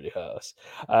 it didn't really hurt us.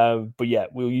 But yeah,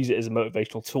 we'll use it as a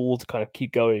motivational tool to kind of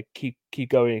keep going, keep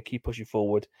going, and keep pushing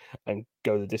forward and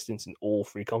go the distance in all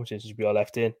 3 competitions we are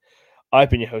left in. I've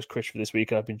been your host, Chris, for this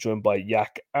week, and I've been joined by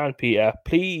Yak and Peter.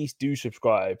 Please do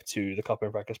subscribe to the Copper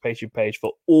and Fracas Patreon page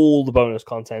for all the bonus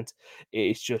content.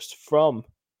 It is just from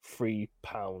 £3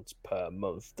 per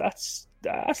month. That's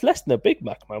less than a Big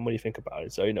Mac, man, when you think about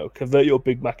it. So, convert your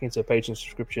Big Mac into a Patreon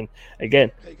subscription.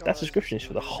 Again, that subscription is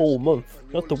for the whole month,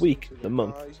 not the week, the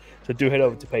month. So do head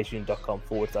over to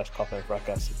patreon.com/Copper and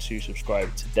Fracas to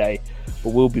subscribe today. But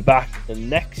we'll be back the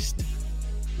next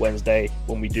Wednesday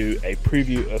when we do a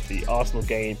preview of the Arsenal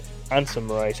game and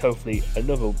Sunrise. Hopefully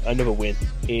another win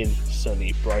in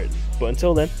sunny Brighton. But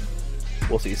until then,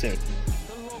 we'll see you soon.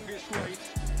 The longest wait,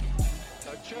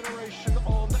 a generation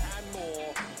on and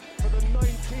more, for the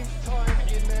 19th time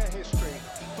in their history,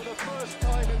 for the first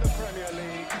time in the Premier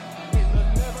League, in the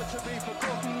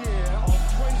never-to-be-forgotten year of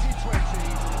 2020,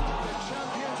 the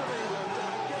champions of England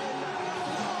again.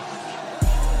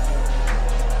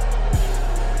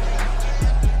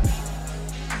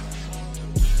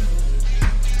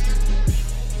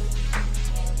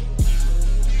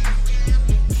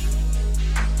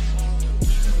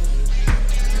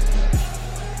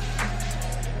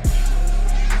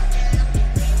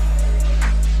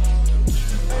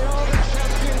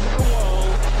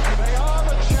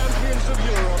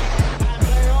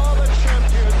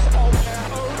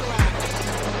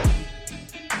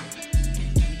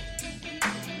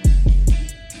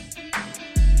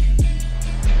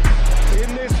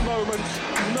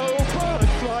 No bird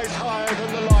flies higher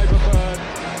than the liver bird.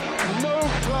 No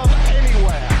club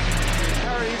anywhere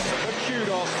carries the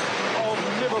kudos of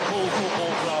Liverpool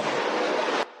Football Club.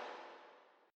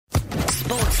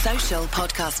 Sports Social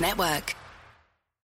Podcast Network.